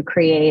to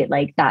create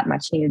like that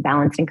much needed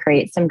balance and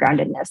create some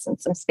groundedness and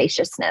some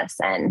spaciousness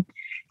and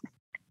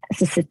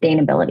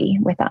sustainability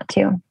with that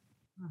too.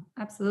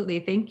 Absolutely.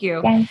 Thank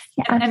you. Yes,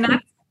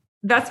 and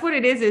that's what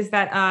it is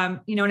that,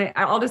 and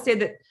I'll just say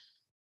that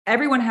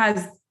everyone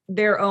has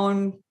their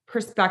own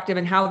perspective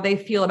and how they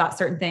feel about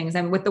certain things.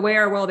 And with the way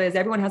our world is,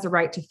 everyone has a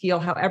right to feel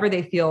however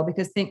they feel,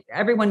 because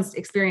everyone's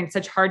experienced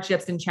such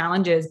hardships and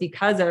challenges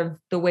because of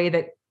the way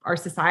that our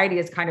society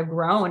has kind of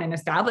grown and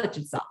established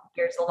itself.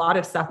 There's a lot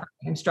of suffering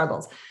and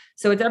struggles.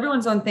 So it's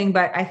everyone's own thing.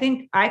 But I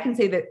think I can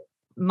say that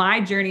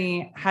my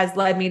journey has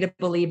led me to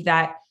believe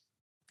that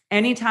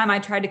anytime I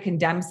tried to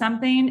condemn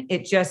something,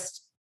 it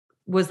just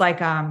was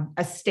like a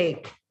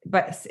stake,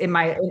 but in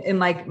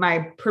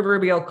my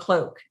proverbial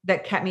cloak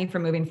that kept me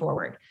from moving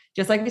forward.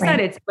 Just like you said,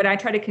 it's when I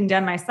try to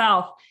condemn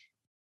myself,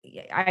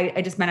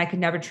 I just meant I could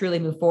never truly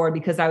move forward,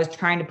 because I was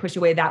trying to push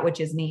away that which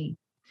is me.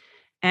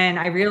 And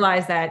I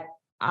realized that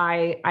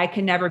I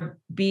can never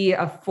be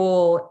a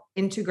full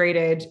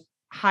integrated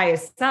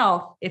highest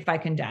self if I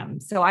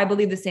condemn. So I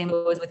believe the same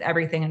goes with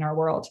everything in our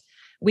world.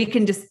 We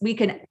can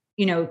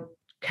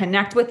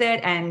connect with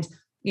it and,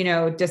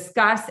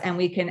 discuss, and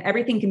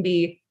everything can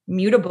be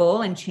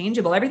mutable and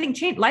changeable. Everything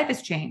change. Life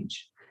is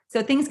change.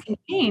 So things can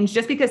change.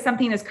 Just because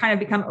something has kind of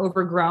become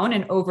overgrown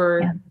and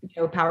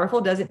powerful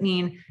doesn't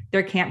mean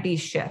there can't be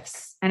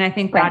shifts. And I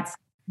think that's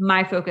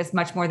my focus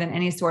much more than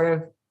any sort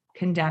of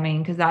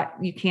condemning, because that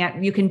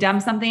you condemn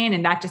something,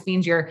 and that just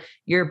means you're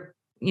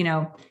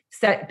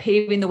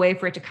paving the way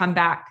for it to come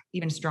back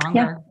even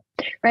stronger.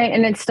 Yeah. Right.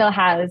 And it still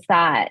has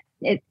that,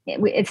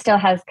 it still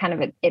has kind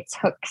of its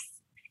hooks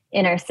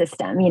in our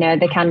system,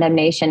 the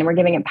condemnation, we're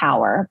giving it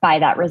power by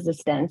that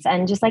resistance.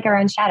 And just like our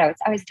own shadow,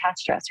 it's always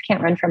attached to us. We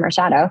can't run from our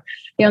shadow.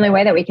 The only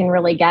way that we can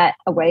really get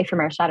away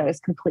from our shadow is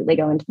completely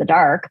go into the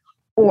dark,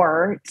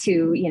 or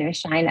to,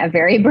 shine a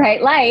very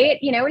bright light,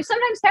 which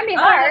sometimes can be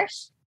harsh.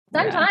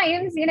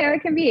 Sometimes,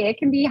 it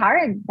can be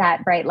hard,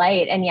 that bright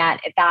light. And yet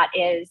that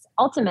is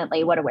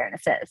ultimately what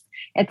awareness is.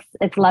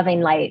 It's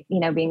loving light,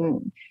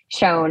 being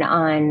shown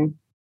on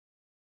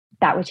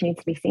that which needs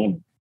to be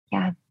seen.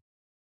 Yeah.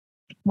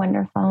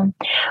 Wonderful.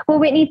 Well,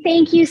 Whitney,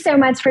 thank you so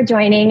much for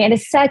joining. It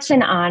is such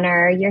an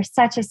honor. You're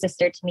such a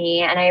sister to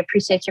me, and I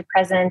appreciate your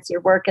presence, your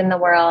work in the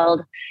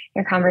world,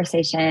 your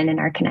conversation, and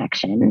our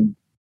connection.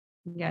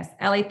 Yes.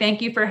 Ellie,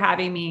 thank you for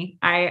having me.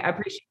 I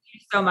appreciate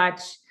you so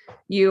much.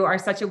 You are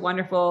such a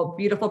wonderful,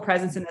 beautiful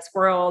presence in this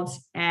world,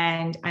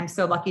 and I'm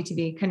so lucky to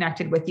be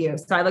connected with you.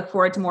 So I look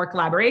forward to more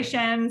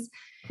collaborations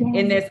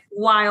in this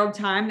wild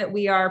time that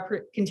we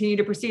are continue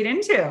to proceed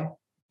into.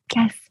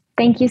 Yes.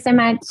 Thank you so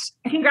much.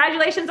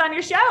 Congratulations on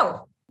your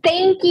show.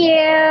 Thank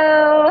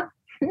you.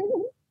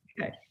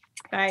 Okay.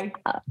 Bye.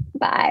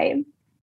 Bye.